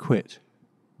quit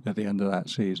at the end of that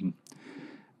season.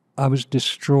 I was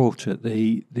distraught at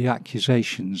the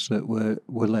accusations that were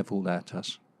levelled at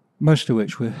us. most of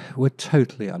which were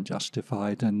totally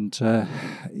unjustified. And,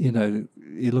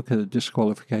 you look at the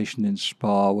disqualification in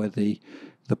Spa where the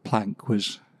plank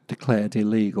was declared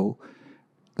illegal.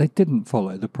 They didn't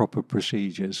follow the proper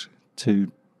procedures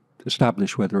to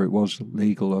establish whether it was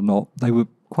legal or not. They were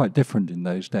quite different in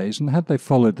those days, and had they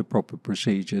followed the proper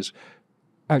procedures,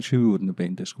 actually we wouldn't have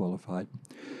been disqualified.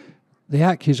 The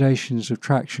accusations of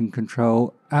traction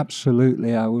control,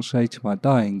 absolutely, I will say to my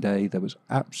dying day, there was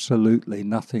absolutely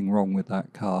nothing wrong with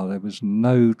that car. There was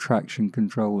no traction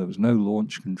control, there was no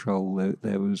launch control,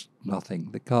 there was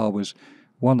nothing. The car was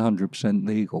 100%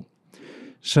 legal.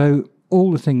 So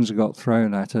all the things that got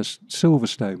thrown at us,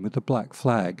 Silverstone with the black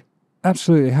flag,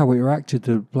 absolutely how we reacted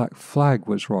to the black flag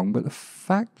was wrong, but the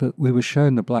fact that we were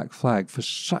shown the black flag for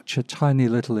such a tiny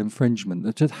little infringement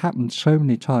that had happened so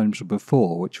many times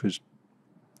before, which was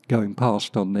going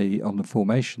past on the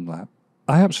formation lap,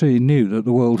 I absolutely knew that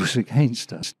the world was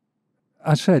against us.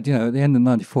 I said, at the end of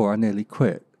 94, I nearly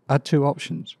quit. I had two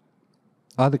options.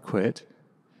 Either quit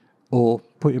or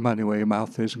put your money where your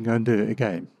mouth is and go and do it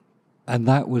again. And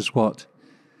that was what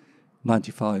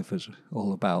 95 was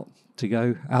all about, to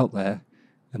go out there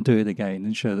and do it again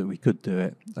and show that we could do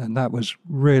it. And that was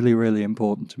really, really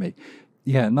important to me.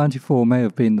 Yeah, 94 may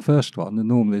have been the first one, and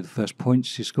normally the first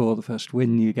points you score, the first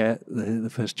win you get,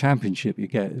 the first championship you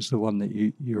get is the one that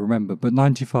you remember. But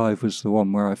 95 was the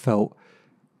one where I felt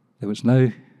there was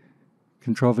no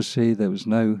controversy, there was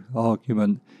no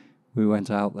argument. We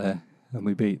went out there and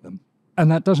we beat them.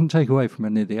 And that doesn't take away from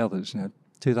any of the others.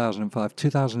 2005,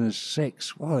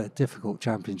 2006, what a difficult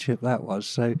championship that was.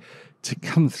 So to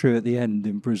come through at the end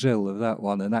in Brazil of that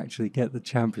one and actually get the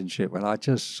championship when I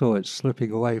just saw it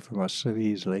slipping away from us so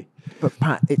easily. But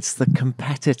Pat, it's the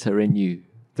competitor in you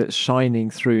that's shining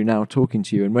through now talking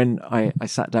to you. And when I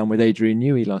sat down with Adrian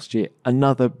Newey last year,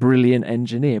 another brilliant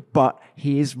engineer, but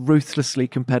he is ruthlessly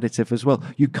competitive as well.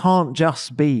 You can't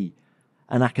just be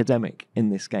an academic in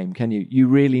this game, can you? You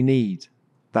really need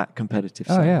that competitive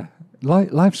side. Oh, yeah.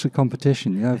 Life's a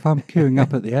competition. If I'm queuing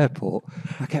up at the airport,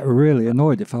 I get really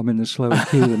annoyed if I'm in a slower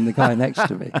queue than the guy next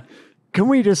to me. Can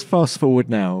we just fast forward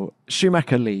now?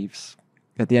 Schumacher leaves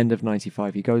at the end of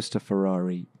 95. He goes to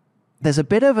Ferrari. There's a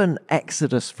bit of an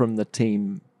exodus from the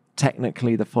team.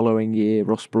 Technically, the following year,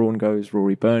 Ross Brawn goes,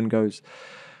 Rory Byrne goes.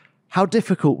 How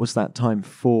difficult was that time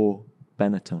for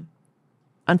Benetton?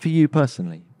 And for you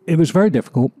personally? It was very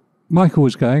difficult. Michael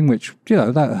was going, which,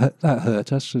 that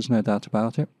hurt us, there's no doubt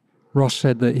about it. Ross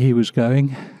said that he was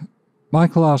going.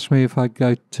 Michael asked me if I'd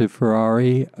go to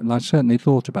Ferrari, and I certainly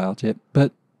thought about it.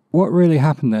 But what really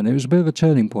happened then, it was a bit of a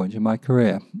turning point in my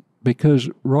career, because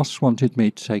Ross wanted me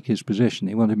to take his position.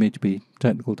 He wanted me to be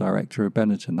technical director of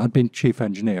Benetton. I'd been chief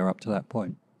engineer up to that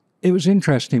point. It was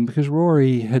interesting because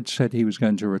Rory had said he was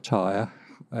going to retire.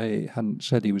 He hadn't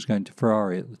said he was going to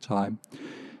Ferrari at the time.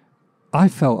 I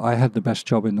felt I had the best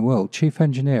job in the world, chief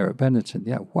engineer at Benetton.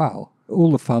 Yeah, wow,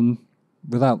 all the fun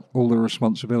without all the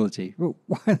responsibility. Well,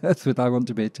 why on earth would I want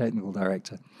to be a technical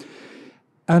director?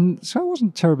 And so I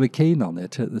wasn't terribly keen on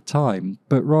it at the time,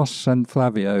 but Ross and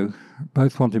Flavio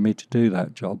both wanted me to do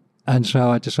that job. And so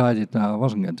I decided, no, I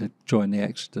wasn't going to join the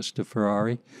exodus to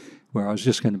Ferrari, where I was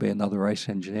just going to be another race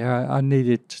engineer. I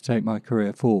needed to take my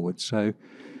career forward. So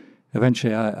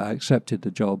eventually I accepted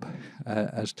the job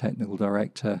as technical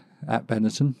director at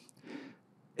Benetton.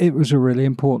 It was a really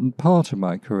important part of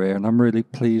my career, and I'm really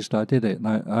pleased I did it. And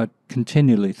I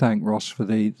continually thank Ross for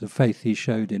the faith he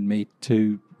showed in me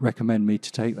to recommend me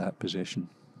to take that position.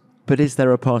 But is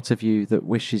there a part of you that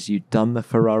wishes you'd done the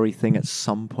Ferrari thing at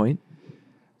some point?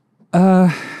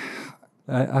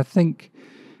 I think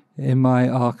in my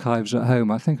archives at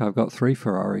home, I think I've got 3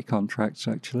 Ferrari contracts,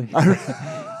 actually.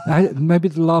 Maybe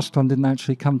the last one didn't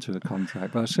actually come to a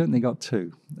contract, but I certainly got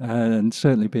 2, and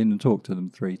certainly been and talked to them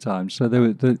 3 times. So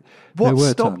what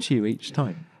stopped you each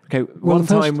time? Okay, one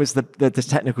time was the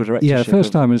technical directorship. Yeah, the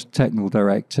first time was technical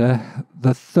director.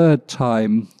 The third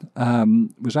time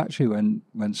was actually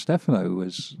when Stefano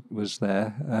was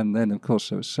there, and then of course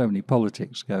there was so many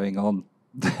politics going on.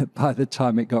 By the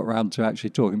time it got round to actually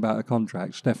talking about a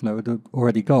contract, Stefano had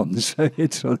already gone, so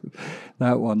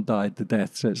that one died the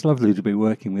death. So it's lovely to be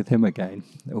working with him again,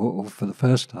 or for the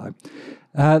first time.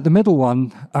 The middle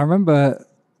one, I remember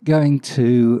going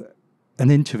to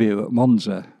an interview at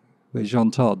Monza with Jean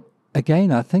Todt.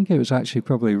 Again, I think it was actually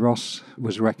probably Ross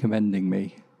was recommending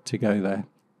me to go there.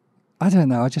 I don't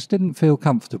know, I just didn't feel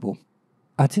comfortable.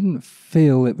 I didn't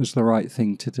feel it was the right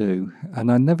thing to do,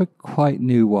 and I never quite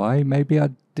knew why. Maybe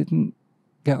I didn't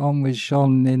get on with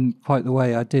Jean in quite the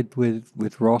way I did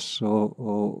with Ross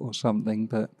or something,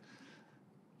 but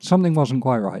something wasn't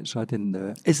quite right, so I didn't do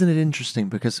it. Isn't it interesting?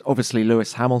 Because obviously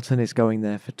Lewis Hamilton is going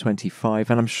there for 25,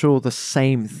 and I'm sure the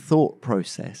same thought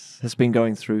process has been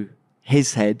going through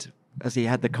his head as he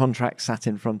had the contract sat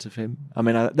in front of him. I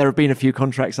mean, there have been a few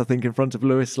contracts, I think, in front of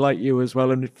Lewis, like you as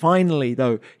well. And finally,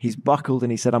 though, he's buckled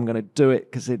and he said, I'm going to do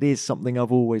it because it is something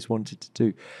I've always wanted to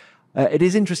do. It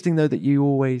is interesting, though, that you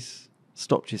always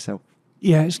stopped yourself.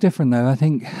 Yeah, it's different, though. I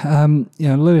think,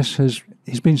 Lewis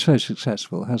he's been so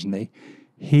successful, hasn't he?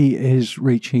 He is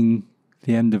reaching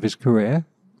the end of his career.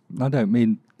 I don't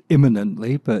mean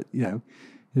imminently, but, it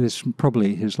is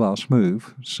probably his last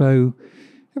move. So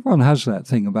everyone has that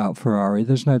thing about Ferrari.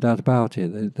 There's no doubt about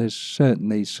it. There's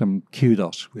certainly some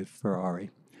kudos with Ferrari.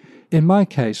 In my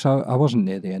case, I wasn't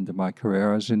near the end of my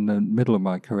career. I was in the middle of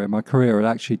my career. My career had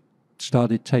actually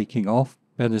started taking off.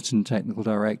 Benetton technical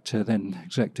director, then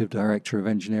executive director of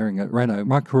engineering at Renault.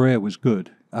 My career was good.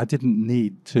 I didn't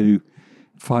need to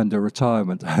find a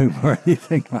retirement home or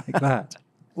anything like that.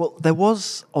 Well, there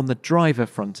was, on the driver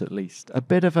front at least, a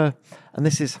bit of a, and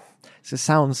this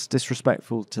sounds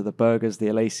disrespectful to the Bergers, the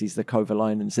Alacies, the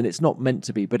Kovalainens, and it's not meant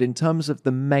to be, but in terms of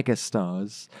the mega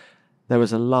stars, there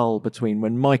was a lull between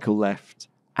when Michael left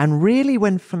and really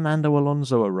when Fernando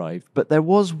Alonso arrived. But there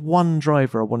was one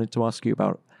driver I wanted to ask you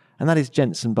about, and that is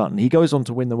Jenson Button. He goes on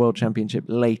to win the World Championship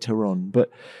later on,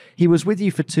 but he was with you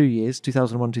for 2 years,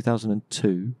 2001,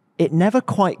 2002. It never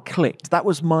quite clicked. That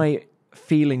was my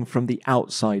feeling from the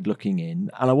outside looking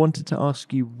in, and I wanted to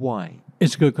ask you why.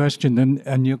 It's a good question,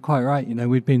 and you're quite right.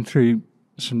 We've been through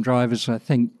some drivers. I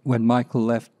think when Michael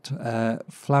left,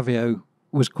 Flavio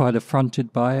was quite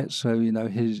affronted by it, so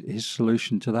his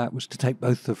solution to that was to take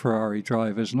both the Ferrari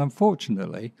drivers, and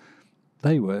unfortunately,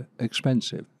 they were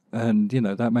expensive. And,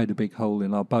 that made a big hole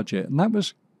in our budget. And that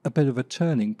was a bit of a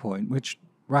turning point, which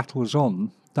rattles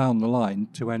on down the line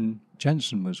to when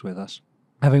Jenson was with us.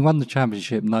 Having won the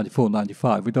championship in 94,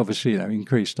 95, we'd obviously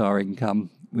increased our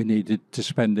income. We needed to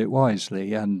spend it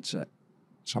wisely, and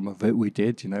some of it we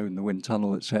did, in the wind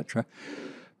tunnel, etc.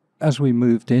 As we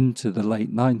moved into the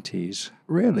late 90s,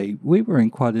 really, we were in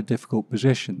quite a difficult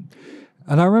position.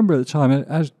 And I remember at the time,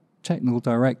 as technical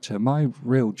director, my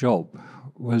real job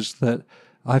was that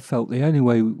I felt the only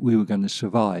way we were going to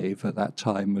survive at that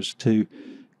time was to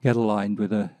get aligned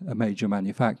with a major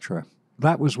manufacturer.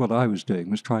 That was what I was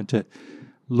doing, was trying to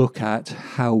look at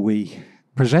how we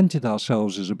presented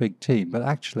ourselves as a big team, but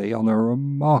actually on a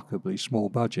remarkably small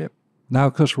budget. Now,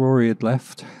 of course, Rory had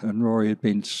left, and Rory had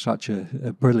been such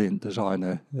a brilliant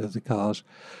designer of the cars.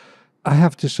 I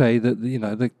have to say that,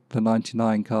 the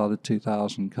 99 car, the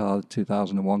 2000 car, the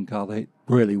 2001 car, they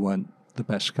really weren't the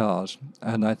best cars.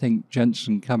 And I think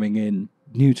Jenson coming in,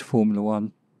 new to Formula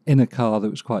One, in a car that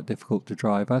was quite difficult to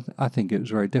drive, I think it was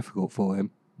very difficult for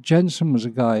him. Jenson was a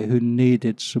guy who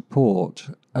needed support,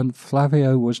 and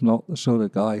Flavio was not the sort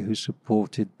of guy who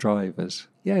supported drivers.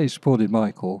 Yeah, he supported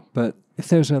Michael, but if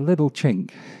there was a little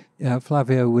chink,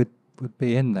 Flavio would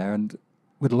be in there, and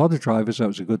with a lot of drivers that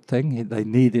was a good thing. They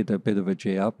needed a bit of a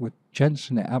G-up. With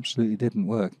Jenson, it absolutely didn't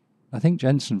work. I think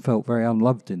Jenson felt very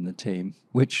unloved in the team,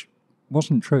 which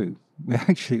wasn't true. We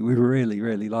really,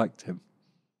 really liked him.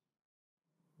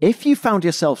 If you found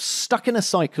yourself stuck in a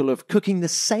cycle of cooking the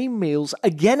same meals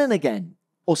again and again,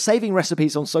 or saving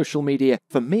recipes on social media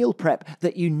for meal prep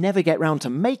that you never get round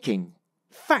to making,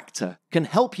 Factor can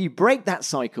help you break that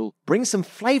cycle, bring some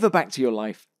flavour back to your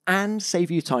life, and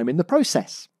save you time in the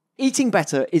process. Eating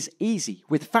better is easy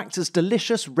with Factor's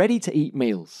delicious ready-to-eat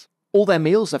meals. All their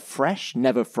meals are fresh,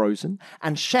 never frozen,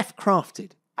 and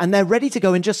chef-crafted, and they're ready to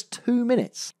go in just 2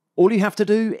 minutes. All you have to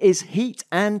do is heat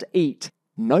and eat.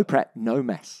 No prep, no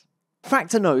mess.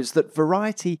 Factor knows that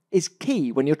variety is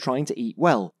key when you're trying to eat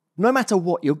well, no matter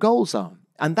what your goals are.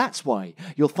 And that's why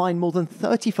you'll find more than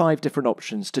 35 different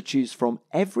options to choose from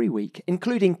every week,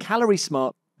 including Calorie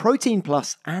Smart, Protein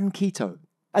Plus, and Keto.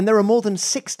 And there are more than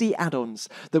 60 add-ons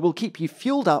that will keep you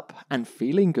fueled up and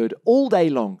feeling good all day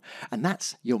long. And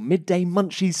that's your midday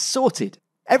munchies sorted.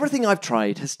 Everything I've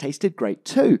tried has tasted great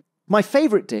too. My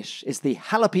favourite dish is the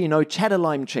jalapeno cheddar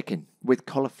lime chicken with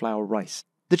cauliflower rice.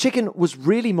 The chicken was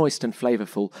really moist and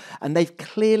flavourful, and they've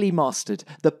clearly mastered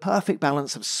the perfect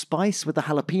balance of spice with the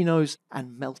jalapenos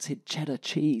and melted cheddar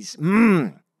cheese.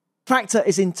 Factor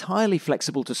is entirely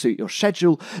flexible to suit your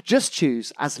schedule. Just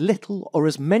choose as little or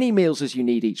as many meals as you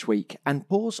need each week and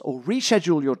pause or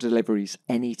reschedule your deliveries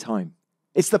anytime.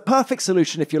 It's the perfect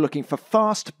solution if you're looking for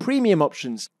fast, premium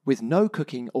options with no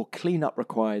cooking or clean-up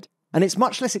required. And it's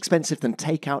much less expensive than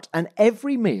takeout, and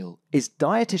every meal is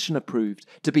dietitian approved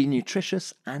to be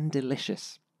nutritious and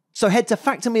delicious. So head to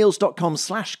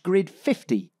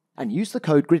factormeals.com/grid50 and use the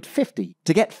code GRID50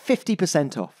 to get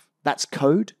 50% off. That's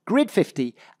code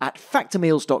GRID50 at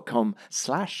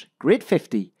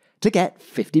factormeals.com/grid50 to get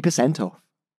 50% off.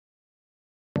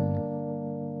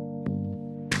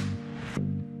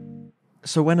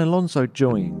 So when Alonso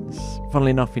joins, funnily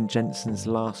enough, in Jensen's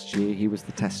last year, he was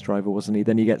the test driver, wasn't he?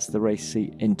 Then he gets the race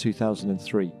seat in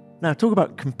 2003. Now, talk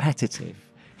about competitive.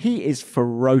 He is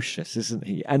ferocious, isn't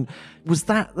he? And was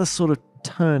that the sort of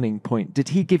turning point? Did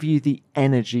he give you the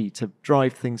energy to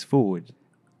drive things forward?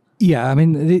 Yeah, I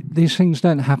mean, these things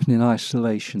don't happen in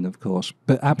isolation, of course,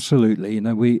 but absolutely.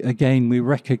 We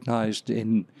recognised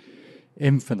in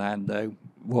Fernando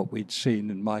what we'd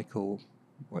seen in Michael,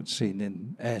 what'd seen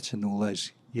in Ayrton all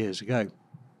those years ago.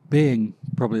 Being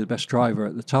probably the best driver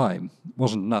at the time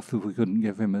wasn't enough if we couldn't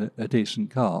give him a decent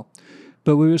car.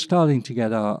 But we were starting to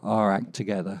get our act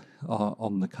together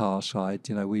on the car side.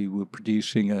 We were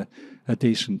producing a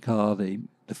decent car. The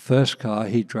first car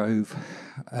he drove,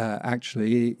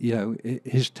 actually,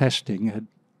 his testing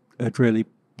had really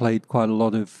played quite a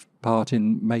lot of part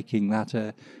in making that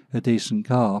a decent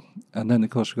car. And then, of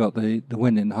course, we got the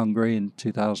win in Hungary in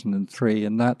 2003,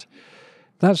 and that's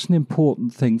an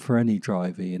important thing for any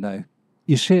driver.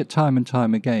 You see it time and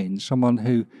time again. Someone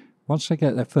who, once they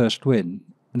get their first win,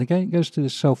 and again, it goes to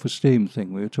this self-esteem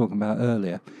thing we were talking about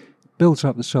earlier. Builds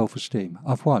up the self-esteem.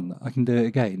 I've won. I can do it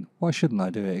again. Why shouldn't I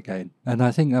do it again? And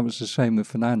I think that was the same with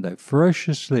Fernando.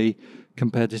 Ferociously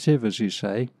competitive, as you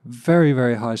say. Very,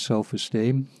 very high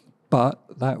self-esteem.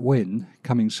 But that win,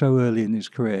 coming so early in his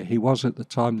career, he was at the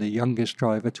time the youngest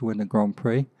driver to win a Grand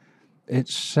Prix. It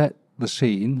set the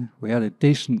scene. We had a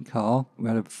decent car. We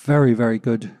had a very, very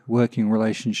good working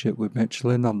relationship with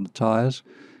Michelin on the tyres.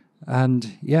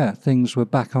 And yeah, things were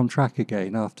back on track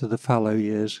again after the fallow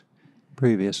years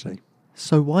previously.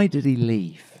 So why did he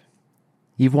leave?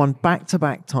 You've won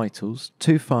back-to-back titles,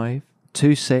 2-5,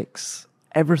 2-6.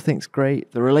 Everything's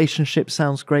great. The relationship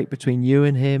sounds great between you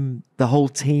and him, the whole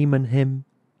team and him.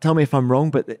 Tell me if I'm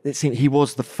wrong, but it seemed he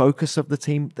was the focus of the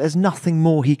team. There's nothing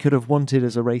more he could have wanted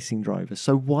as a racing driver.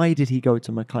 So why did he go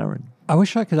to McLaren? I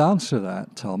wish I could answer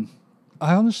that, Tom.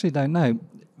 I honestly don't know.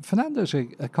 Fernando's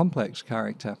a complex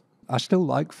character. I still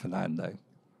like Fernando.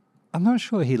 I'm not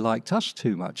sure he liked us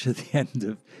too much at the end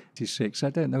of 96. I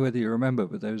don't know whether you remember,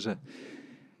 but there was an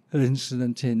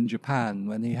incident in Japan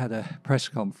when he had a press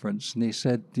conference and he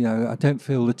said, I don't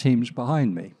feel the team's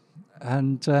behind me.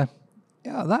 And that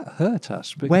hurt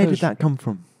us. Where did that come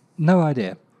from? No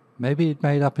idea. Maybe he'd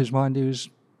made up his mind he was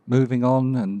moving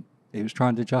on and he was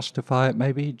trying to justify it.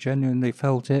 Maybe he genuinely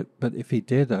felt it, but if he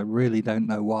did, I really don't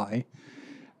know why.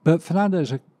 But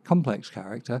Fernando's a complex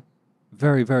character.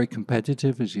 Very, very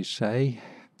competitive, as you say.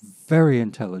 Very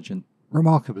intelligent,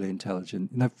 remarkably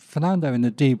intelligent. Fernando in the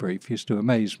debrief used to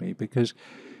amaze me because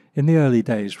in the early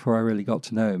days, before I really got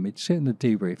to know him, he'd sit in the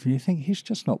debrief and you think he's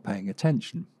just not paying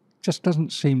attention. Just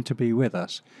doesn't seem to be with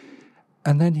us.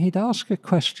 And then he'd ask a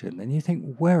question and you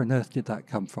think, where on earth did that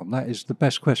come from? That is the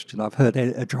best question I've heard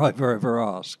a driver ever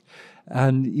ask.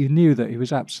 And you knew that he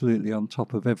was absolutely on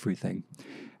top of everything.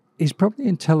 He's probably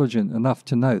intelligent enough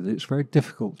to know that it's very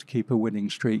difficult to keep a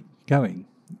winning streak going,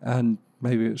 and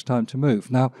maybe it's time to move.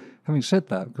 Now, having said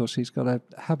that, of course, he's got a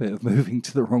habit of moving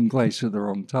to the wrong place at the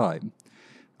wrong time.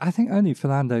 I think only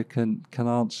Fernando can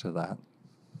answer that.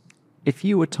 If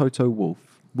you were Toto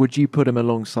Wolff, would you put him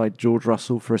alongside George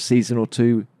Russell for a season or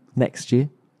two next year?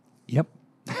 Yep.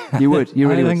 You would? You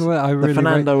really would? I really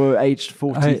Fernando aged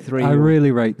 43. I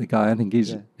really rate the guy. I think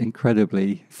he's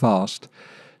incredibly fast.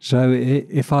 So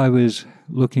if I was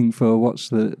looking for what's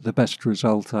the best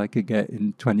result I could get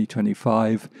in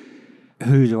 2025,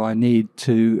 who do I need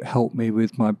to help me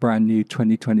with my brand new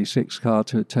 2026 car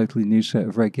to a totally new set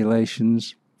of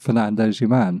regulations? Fernando's your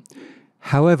man.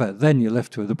 However, then you're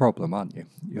left with a problem, aren't you?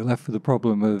 You're left with the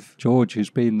problem of George,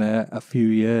 who's been there a few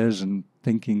years and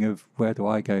thinking of where do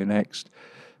I go next?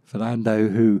 Fernando,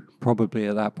 who probably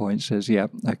at that point says, yeah,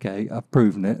 okay, I've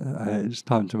proven it. It's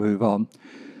time to move on.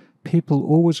 People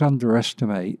always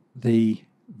underestimate the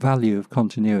value of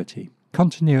continuity.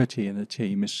 Continuity in a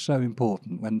team is so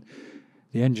important when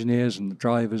the engineers and the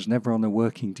drivers and everyone are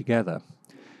working together.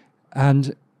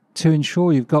 And to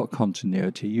ensure you've got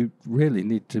continuity, you really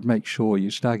need to make sure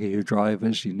you stagger your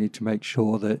drivers. You need to make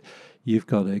sure that you've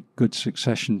got a good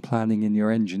succession planning in your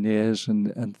engineers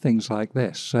and things like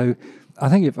this. So I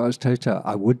think if I was Toto,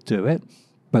 I would do it.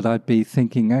 But I'd be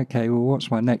thinking, okay, well, what's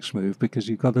my next move? Because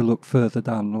you've got to look further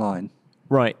down the line.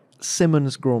 Right.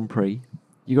 Symonds Grand Prix.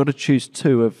 You've got to choose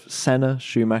two of Senna,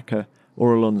 Schumacher,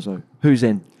 or Alonso. Who's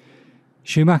in?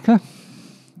 Schumacher.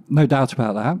 No doubt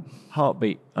about that.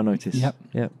 Heartbeat, I noticed.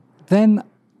 Yep. Then,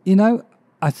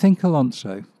 I think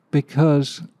Alonso,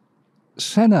 because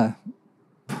Senna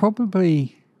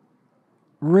probably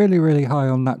really, really high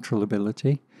on natural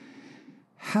ability.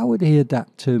 How would he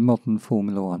adapt to modern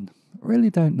Formula One? Really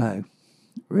don't know.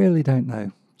 Really don't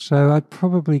know. So I'd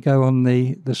probably go on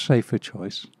the safer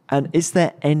choice. And is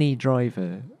there any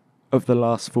driver of the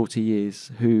last 40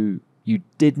 years who you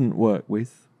didn't work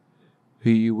with, who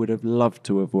you would have loved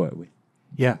to have worked with?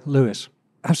 Yeah, Lewis.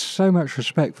 I have so much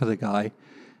respect for the guy,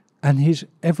 and he's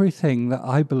everything that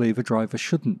I believe a driver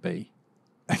shouldn't be,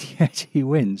 and yet he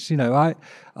wins. You know, I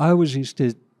always used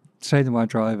to say to my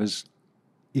drivers,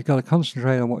 you've got to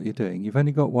concentrate on what you're doing. You've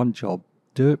only got one job.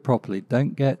 Do it properly.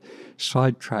 Don't get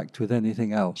sidetracked with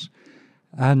anything else.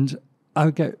 And I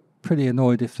would get pretty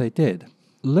annoyed if they did.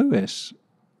 Lewis,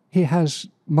 he has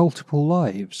multiple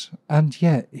lives, and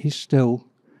yet he's still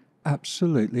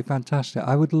absolutely fantastic.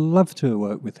 I would love to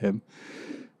work with him.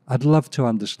 I'd love to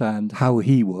understand how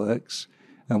he works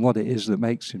and what it is that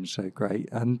makes him so great.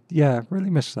 And yeah, really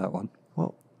miss that one.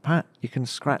 Well, Pat, you can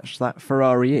scratch that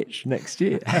Ferrari itch next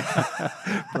year.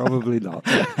 Probably not.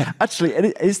 Actually,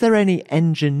 is there any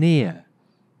engineer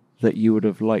that you would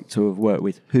have liked to have worked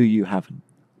with who you haven't?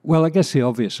 Well, I guess the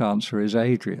obvious answer is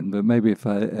Adrian, but maybe if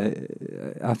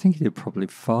I think he'd have probably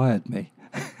fired me.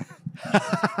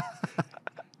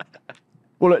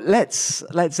 Well, look,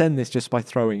 let's end this just by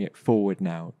throwing it forward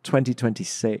now.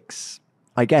 2026,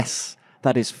 I guess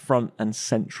that is front and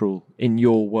central in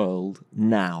your world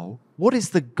now. What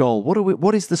is the goal?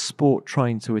 What is the sport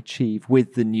trying to achieve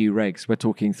with the new regs? We're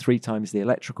talking 3 times the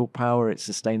electrical power, it's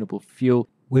sustainable fuel.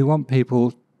 We want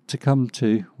people to come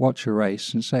to watch a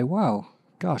race and say, wow,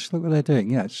 gosh, look what they're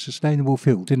doing. Yeah, it's sustainable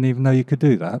fuel. Didn't even know you could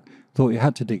do that. Thought you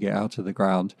had to dig it out of the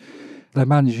ground. They're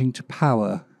managing to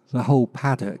power the whole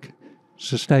paddock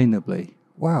sustainably.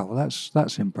 Wow,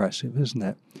 that's impressive, isn't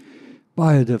it?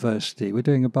 Biodiversity. We're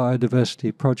doing a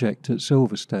biodiversity project at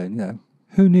Silverstone. You know,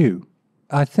 who knew?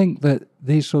 I think that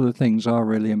these sort of things are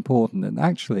really important, and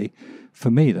actually,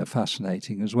 for me, they're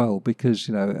fascinating as well because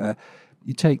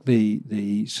you take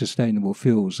the sustainable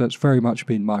fuels. That's very much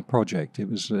been my project. It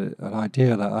was an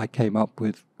idea that I came up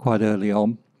with quite early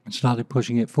on and started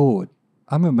pushing it forward.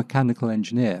 I'm a mechanical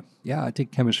engineer. Yeah, I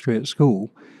did chemistry at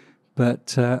school,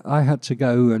 but I had to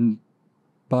go and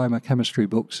buy my chemistry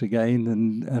books again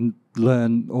and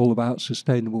learn all about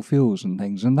sustainable fuels and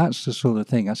things. And that's the sort of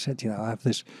thing I said, I have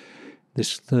this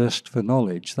thirst for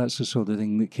knowledge. That's the sort of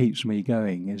thing that keeps me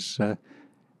going, is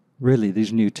really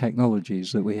these new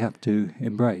technologies that we have to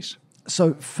embrace.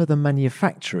 So for the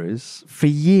manufacturers, for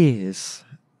years,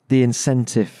 the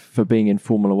incentive for being in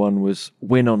Formula One was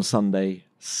win on Sunday,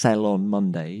 sell on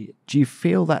Monday. Do you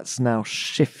feel that's now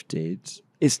shifted?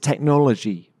 Is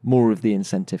technology more of the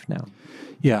incentive now?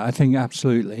 Yeah, I think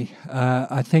absolutely.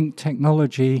 I think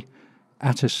technology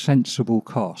at a sensible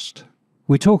cost.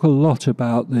 We talk a lot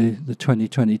about the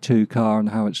 2022 car and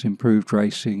how it's improved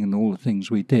racing and all the things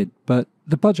we did, but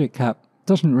the budget cap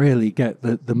doesn't really get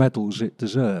the medals it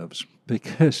deserves,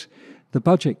 because the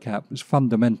budget cap is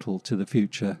fundamental to the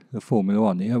future of Formula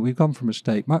One. We've gone from a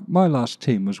state, my last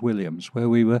team was Williams, where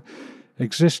we were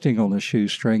existing on a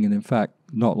shoestring, and in fact,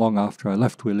 not long after I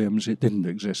left Williams, it didn't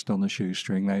exist on a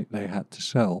shoestring. They had to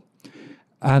sell.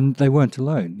 And they weren't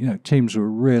alone. Teams were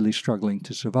really struggling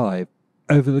to survive.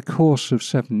 Over the course of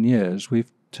 7 years,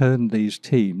 we've turned these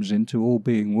teams into all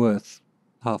being worth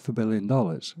 $500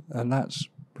 million, and that's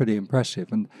pretty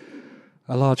impressive. And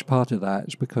a large part of that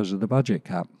is because of the budget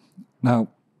cap. Now,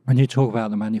 when you talk about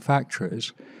the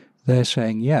manufacturers, they're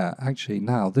saying, yeah, actually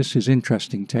now this is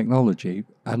interesting technology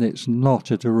and it's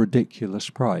not at a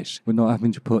ridiculous price. We're not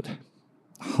having to put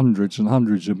hundreds and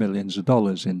hundreds of millions of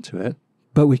dollars into it,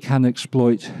 but we can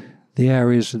exploit the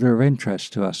areas that are of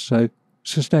interest to us. So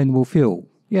sustainable fuel,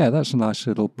 yeah, that's a nice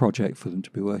little project for them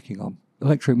to be working on.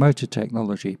 Electric motor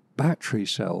technology, battery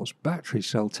cell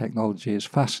technology is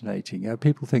fascinating.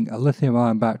 People think a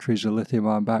lithium-ion battery is a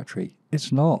lithium-ion battery.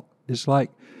 It's not. It's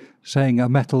like saying a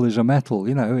metal is a metal.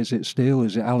 Is it steel?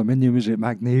 Is it aluminium? Is it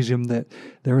magnesium? There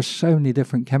are so many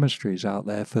different chemistries out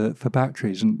there for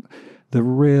batteries, and the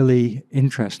really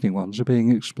interesting ones are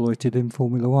being exploited in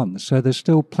Formula One. So there's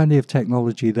still plenty of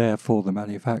technology there for the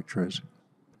manufacturers.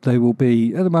 They will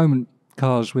be, at the moment,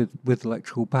 cars with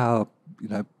electrical power,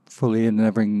 fully in,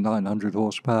 having 900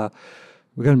 horsepower.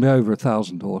 We're going to be over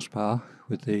 1,000 horsepower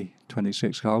with the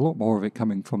 26 car, a lot more of it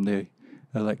coming from the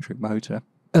electric motor.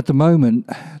 At the moment,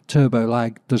 turbo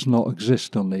lag does not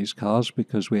exist on these cars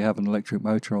because we have an electric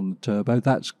motor on the turbo.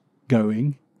 That's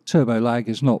going. Turbo lag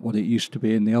is not what it used to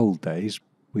be in the old days.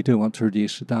 We do want to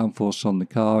reduce the downforce on the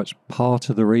car. It's part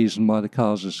of the reason why the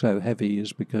cars are so heavy,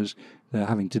 is because they're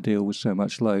having to deal with so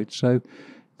much load. So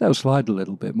they'll slide a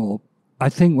little bit more. I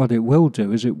think what it will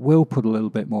do is it will put a little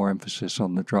bit more emphasis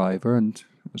on the driver, and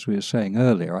as we were saying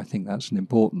earlier, I think that's an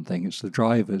important thing. It's the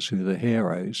drivers who are the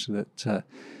heroes that,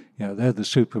 they're the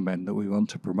supermen that we want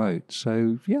to promote.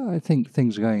 So, yeah, I think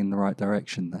things are going in the right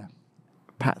direction there.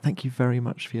 Pat, thank you very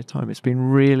much for your time. It's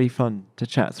been really fun to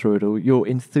chat through it all. Your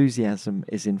enthusiasm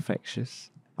is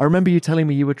infectious. I remember you telling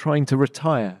me you were trying to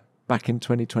retire back in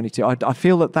 2022. I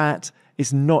feel that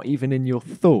is not even in your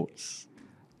thoughts.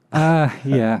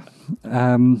 Yeah.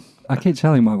 I keep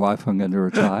telling my wife I'm going to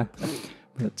retire.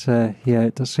 But,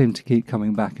 it does seem to keep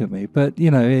coming back at me. But,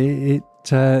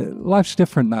 life's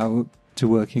different now to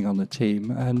working on the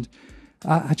team. And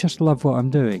I just love what I'm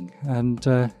doing. And,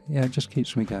 it just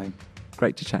keeps me going.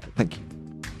 Great to chat. Thank you.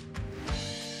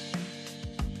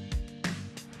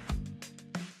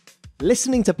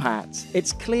 Listening to Pat,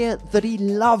 it's clear that he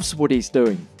loves what he's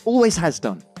doing. Always has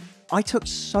done. I took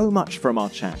so much from our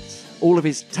chat. All of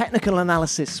his technical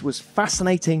analysis was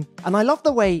fascinating, and I love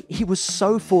the way he was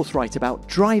so forthright about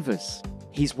drivers.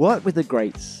 He's worked with the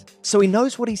greats, so he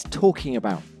knows what he's talking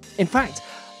about. In fact,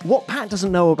 what Pat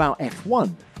doesn't know about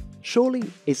F1 surely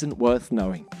isn't worth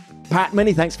knowing. Pat,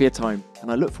 many thanks for your time,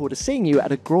 and I look forward to seeing you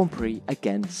at a Grand Prix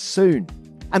again soon.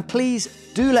 And please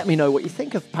do let me know what you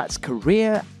think of Pat's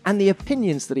career and the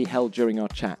opinions that he held during our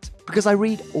chat, because I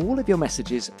read all of your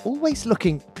messages, always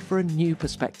looking for a new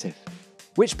perspective.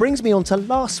 Which brings me on to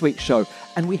last week's show,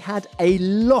 and we had a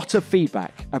lot of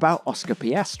feedback about Oscar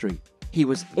Piastri. He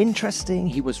was interesting,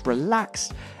 he was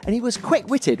relaxed, and he was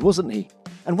quick-witted, wasn't he?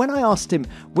 And when I asked him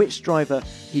which driver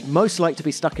he'd most like to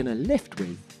be stuck in a lift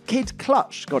with, Kid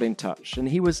Clutch got in touch, and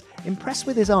he was impressed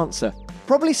with his answer.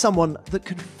 Probably someone that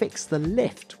could fix the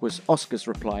lift, was Oscar's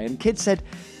reply, and Kid said,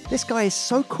 "This guy is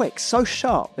so quick, so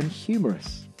sharp and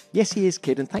humorous." Yes, he is,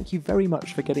 Kid, and thank you very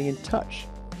much for getting in touch.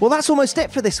 Well, that's almost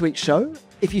it for this week's show.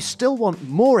 If you still want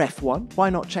more F1, why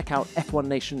not check out F1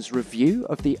 Nation's review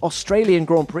of the Australian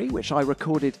Grand Prix, which I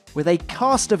recorded with a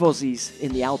cast of Aussies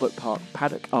in the Albert Park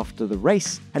paddock after the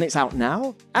race, and it's out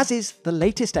now, as is the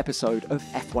latest episode of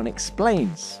F1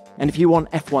 Explains. And if you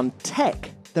want F1 tech,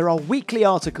 there are weekly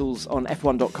articles on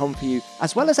F1.com for you,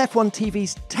 as well as F1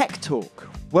 TV's Tech Talk,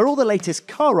 where all the latest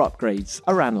car upgrades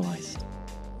are analysed.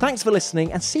 Thanks for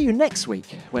listening, and see you next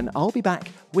week when I'll be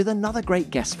back with another great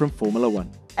guest from Formula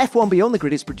One. F1 Beyond the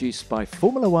Grid is produced by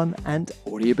Formula One and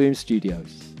Audio Boom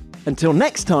Studios. Until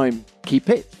next time, keep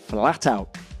it flat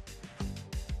out.